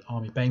the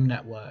Army BAME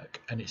network,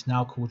 and it's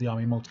now called the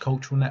Army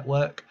Multicultural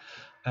Network.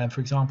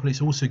 For example,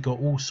 it's also got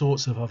all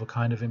sorts of other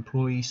kind of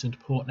employee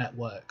support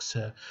networks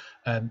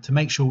to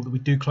make sure that we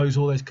do close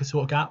all those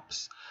sort of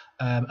gaps.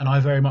 And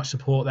I very much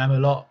support them a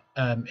lot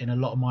in a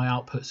lot of my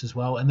outputs as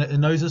well.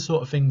 And those are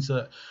sort of things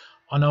that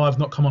I know I've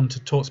not come on to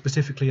talk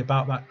specifically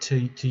about that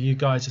to you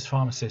guys as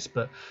pharmacists,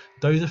 but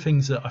those are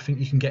things that I think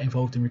you can get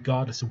involved in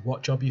regardless of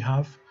what job you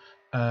have,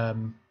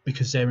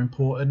 because they're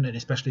important, and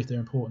especially if they're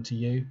important to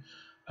you.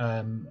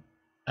 And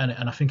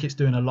I think it's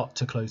doing a lot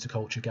to close the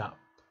culture gap.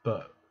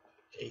 But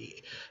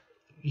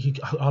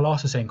I'll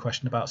ask the same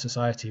question about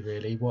society,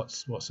 really.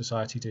 What's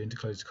society doing to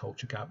close the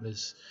culture gap?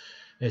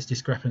 there's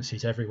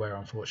discrepancies everywhere,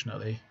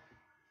 unfortunately.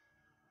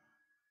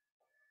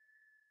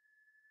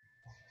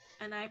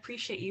 And I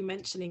appreciate you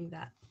mentioning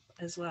that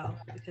as well,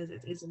 because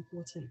it is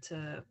important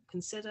to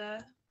consider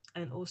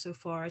and also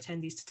for our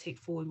attendees to take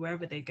forward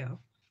wherever they go.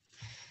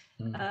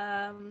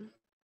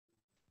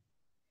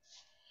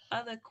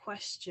 Other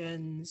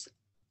questions.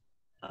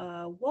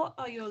 What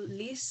are your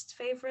least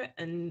favorite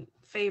and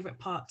favorite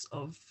parts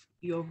of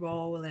your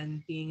role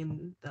and being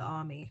in the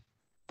army?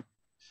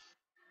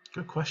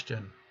 Good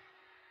question.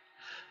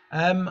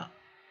 I'd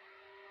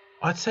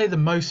say the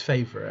most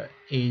favorite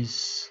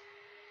is,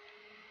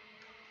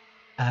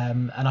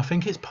 and I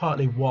think it's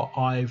partly what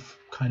I've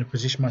kind of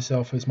positioned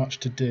myself as much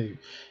to do,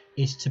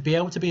 is to be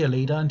able to be a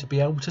leader and to be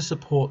able to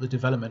support the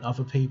development of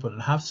other people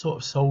and have sort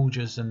of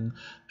soldiers and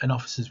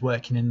officers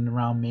working in and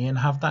around me and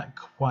have that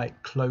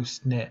quite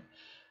close knit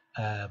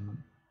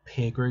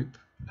peer group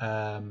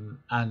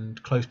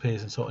and close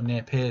peers and sort of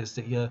near peers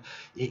that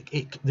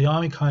the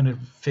army kind of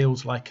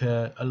feels like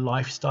a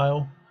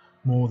lifestyle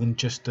more than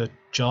just a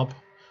job.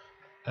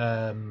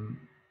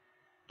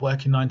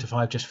 Working 9 to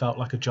 5 just felt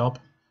like a job,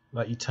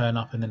 like you turn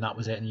up and then that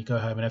was it and you go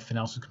home and everything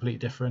else was completely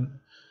different.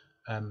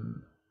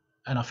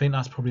 And I think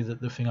that's probably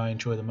the thing I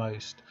enjoy the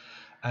most.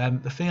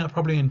 The thing I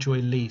probably enjoy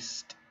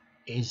least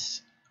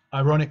is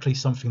ironically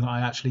something that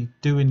I actually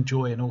do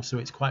enjoy, and also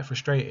it's quite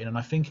frustrating, and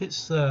I think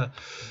it's the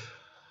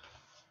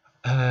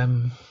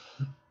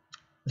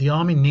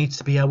army needs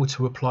to be able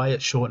to apply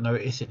at short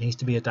notice. It needs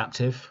to be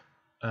adaptive,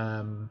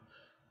 and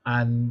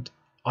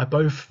I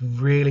both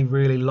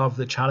really love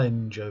the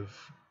challenge of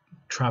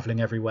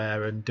traveling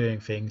everywhere and doing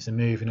things and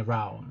moving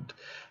around,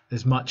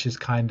 as much as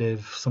kind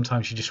of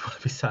sometimes you just want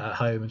to be sat at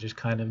home and just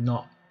kind of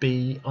not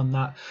be on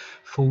that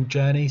full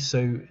journey.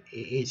 So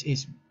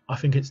it's I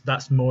think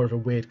that's more of a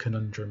weird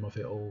conundrum of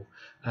it all.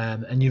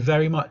 And you're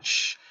very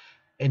much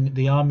in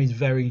the army's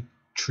very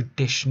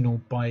traditional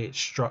by its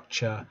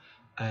structure,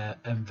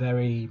 and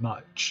very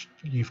much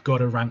you've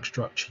got a rank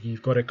structure,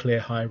 you've got a clear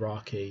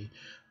hierarchy.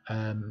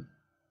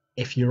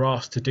 If you're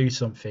asked to do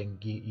something,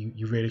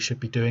 you really should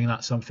be doing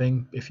that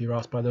something if you're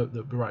asked by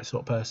the right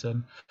sort of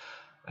person.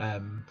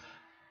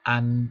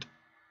 And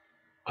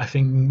I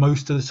think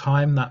most of the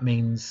time that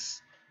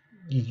means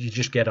you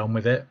just get on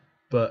with it,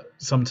 but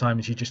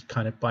sometimes you just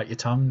kind of bite your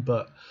tongue.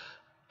 But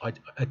I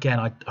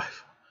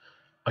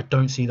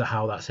don't see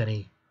how that's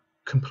any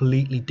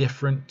completely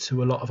different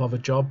to a lot of other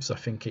jobs. I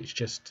think it's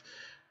just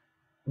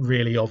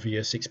really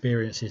obvious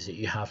experiences that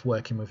you have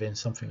working within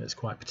something that's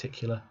quite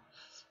particular.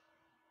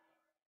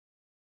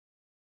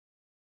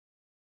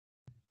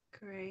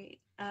 Great.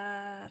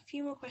 A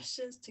few more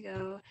questions to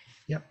go.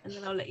 Yep. And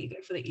then I'll let you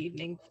go for the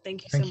evening.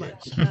 Thank you Thank so you.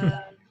 much.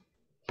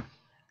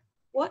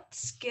 What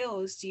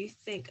skills do you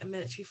think a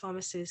military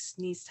pharmacist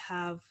needs to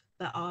have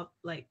that are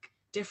like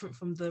different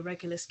from the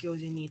regular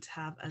skills you need to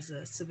have as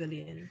a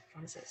civilian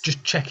pharmacist?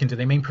 Just checking, do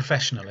they mean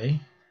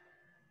professionally?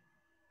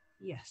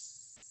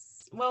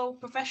 Yes. Well,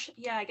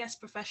 I guess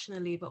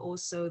professionally, but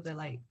also the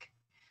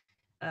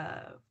I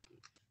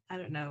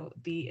don't know,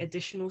 the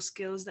additional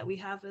skills that we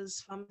have as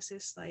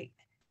pharmacists, like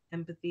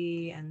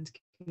empathy and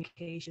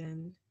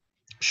communication.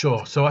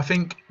 Sure. So I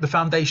think the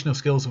foundational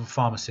skills of a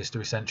pharmacist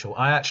are essential.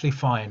 I actually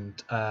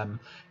find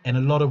in a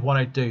lot of what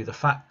I do, the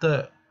fact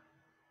that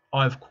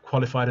I've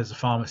qualified as a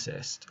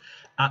pharmacist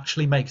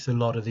actually makes a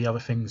lot of the other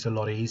things a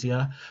lot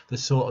easier. The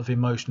sort of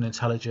emotional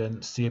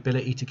intelligence, the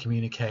ability to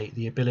communicate,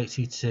 the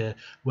ability to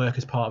work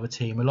as part of a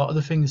team, a lot of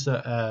the things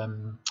that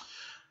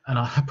and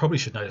I probably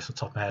should know this off the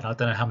top of my head. I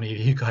don't know how many of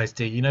you guys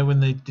do. You know, when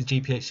the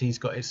GPHC's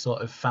got its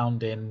sort of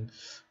found in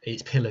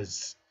its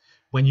pillars,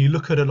 when you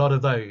look at a lot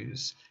of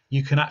those,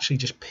 you can actually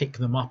just pick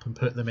them up and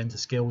put them into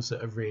skills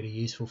that are really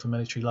useful for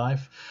military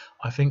life.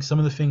 I think some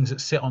of the things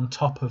that sit on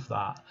top of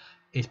that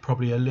is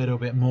probably a little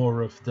bit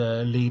more of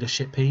the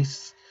leadership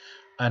piece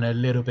and a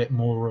little bit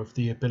more of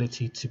the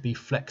ability to be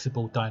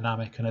flexible,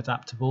 dynamic and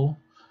adaptable,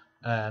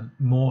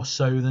 more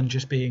so than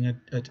just being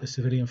a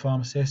civilian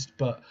pharmacist.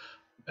 But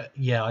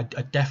yeah, I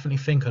definitely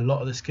think a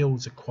lot of the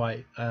skills are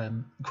quite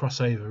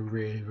crossover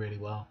really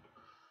well.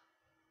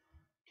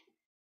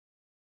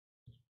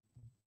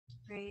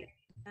 Great.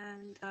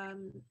 And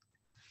an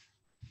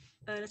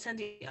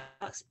attendee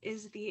asks,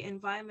 is the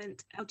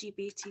environment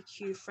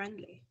LGBTQ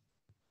friendly?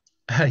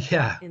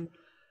 Yeah.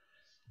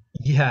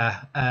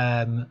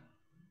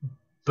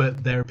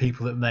 But there are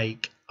people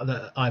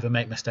that either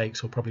make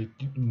mistakes or probably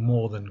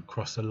more than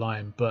cross the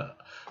line. But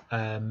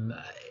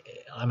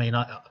I mean,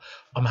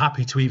 I'm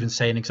happy to even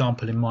say an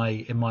example in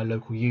my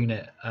local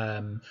unit.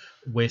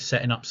 We're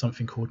setting up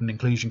something called an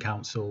inclusion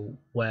council,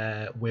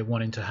 where we're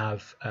wanting to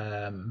have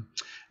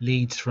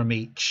leads from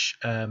each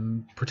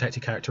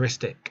protected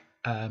characteristic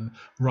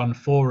run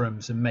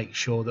forums and make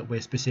sure that we're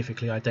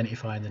specifically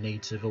identifying the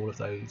needs of all of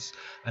those.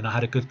 And I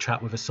had a good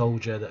chat with a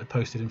soldier that had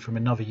posted in from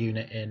another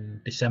unit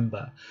in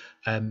December,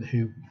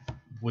 who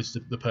was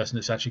the person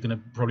that's actually going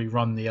to probably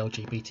run the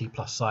LGBT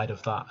plus side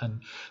of that.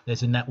 And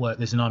there's an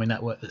army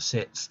network that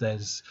sits,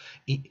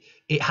 it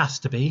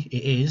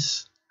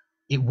is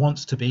it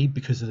wants to be,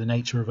 because of the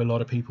nature of a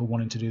lot of people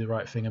wanting to do the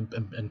right thing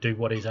and do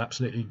what is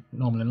absolutely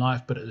normal in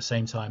life. But at the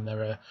same time,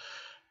 there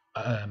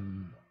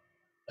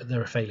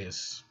are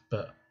failures.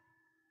 But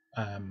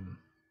and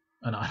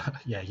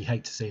yeah, you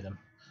hate to see them.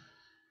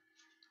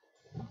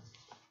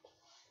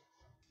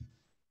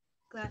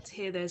 Glad to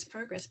hear there's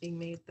progress being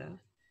made, though.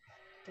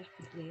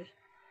 Definitely.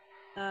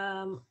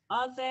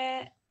 Are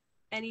there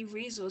any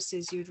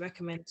resources you'd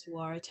recommend to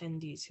our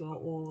attendees who are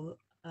all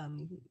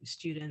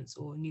students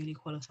or newly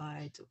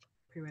qualified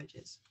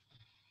pre-regs?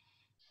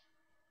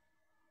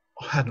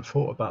 I hadn't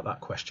thought about that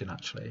question,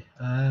 actually.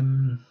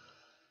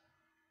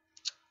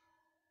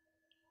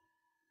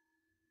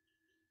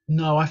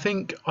 No, I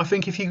think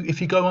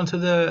if you go onto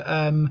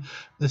the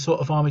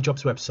sort of Army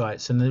Jobs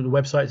websites and the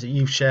websites that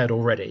you've shared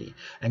already,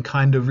 and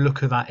kind of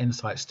look at that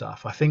insight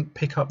stuff, I think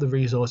pick up the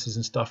resources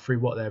and stuff through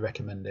what they're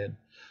recommending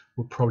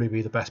would probably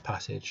be the best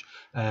passage.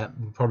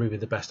 Would probably be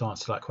the best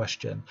answer to that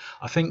question.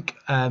 I think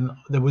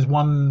there was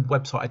one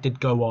website I did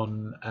go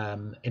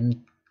on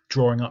in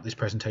drawing up this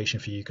presentation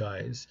for you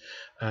guys,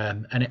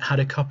 and it had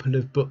a couple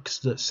of books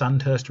that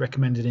Sandhurst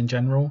recommended in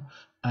general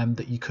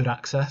that you could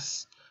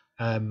access,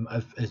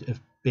 of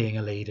being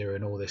a leader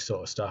and all this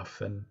sort of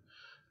stuff, and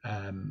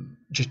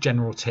just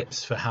general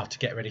tips for how to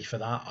get ready for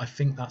that. I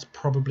think that's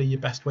probably your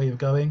best way of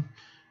going,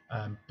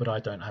 but I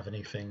don't have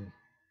anything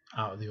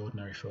out of the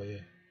ordinary for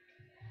you.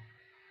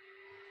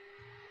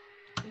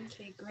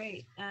 Okay,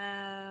 great.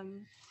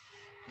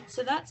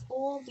 So that's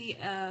all the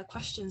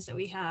questions that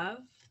we have.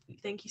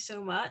 Thank you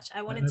so much.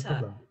 I wanted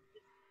to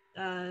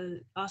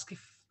ask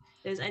if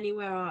there's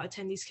anywhere our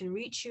attendees can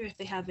reach you if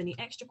they have any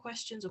extra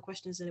questions or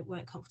questions that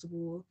weren't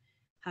comfortable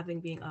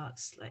having being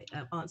asked, like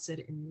answered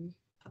in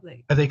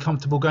public. Are they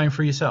comfortable going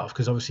through yourself?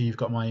 Because obviously you've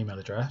got my email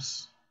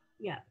address.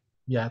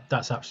 Yeah,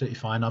 that's absolutely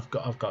fine. I've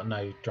got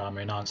no drama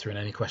in answering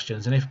any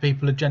questions. And if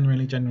people are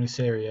genuinely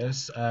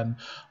serious,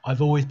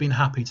 I've always been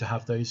happy to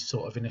have those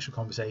sort of initial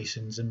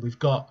conversations. And we've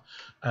got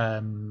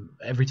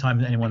every time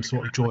that anyone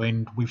sort of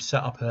joined, we've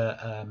set up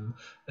a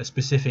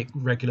specific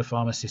regular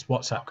pharmacist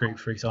WhatsApp group,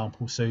 for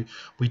example. So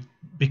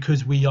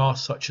because we are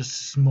such a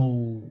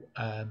small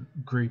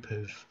group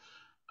of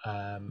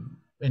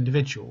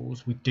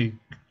individuals, we do.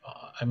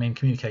 I mean,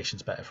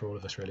 communication's better for all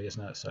of us, really,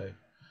 isn't it? So.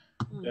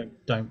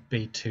 Don't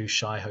be too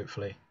shy,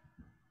 hopefully.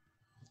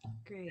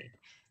 Great.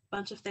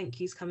 Bunch of thank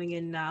yous coming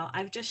in now.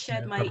 I've just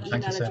shared my email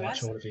Thank you so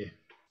address. much, all of you.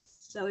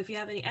 So if you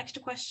have any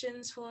extra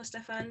questions for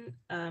Stefan,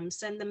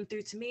 send them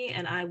through to me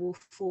and I will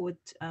forward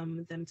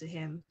them to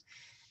him.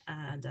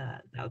 And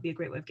that would be a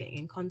great way of getting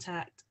in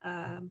contact.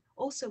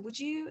 Also,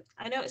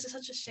 I know it's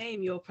such a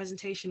shame your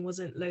presentation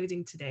wasn't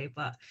loading today,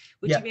 but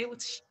would you be able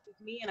to share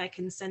with me and I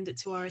can send it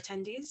to our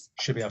attendees?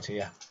 Should be able to,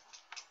 yeah.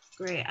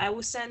 Great. I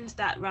will send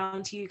that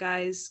round to you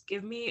guys.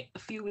 Give me a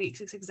few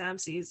weeks, it's exam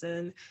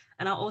season.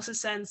 And I'll also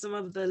send some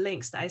of the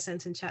links that I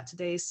sent in chat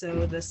today.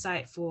 So the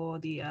site for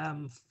the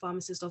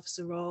pharmacist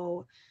officer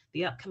role,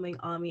 the upcoming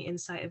Army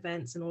Insight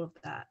events and all of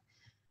that.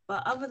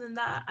 But other than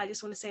that, I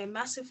just want to say a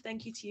massive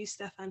thank you to you,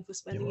 Stefan, for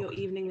spending your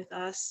evening with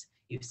us.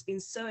 You've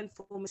been so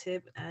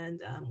informative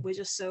and we're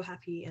just so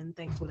happy and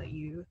thankful that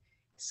you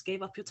just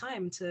gave up your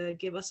time to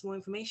give us more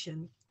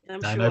information.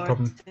 And I'm sure no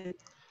problem.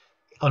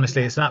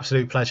 Honestly, it's an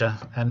absolute pleasure,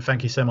 and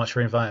thank you so much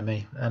for inviting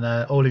me. And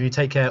all of you,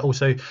 take care.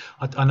 Also,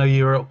 I know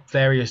you're at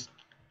various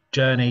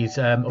journeys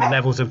or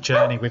levels of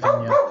journey within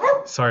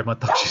your. Sorry, my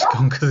dog's just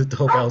gone because the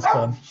doorbell's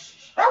gone.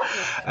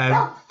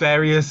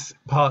 Various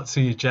parts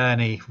of your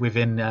journey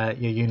within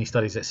your uni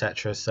studies,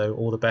 etc. So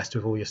all the best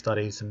with all your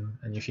studies and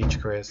your future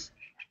careers.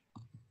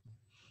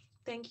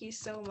 Thank you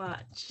so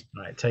much.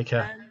 All right, take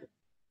care.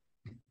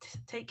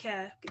 Take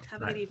care.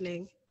 Have a good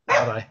evening.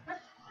 Bye-bye.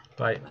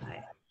 Bye.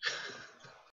 Bye.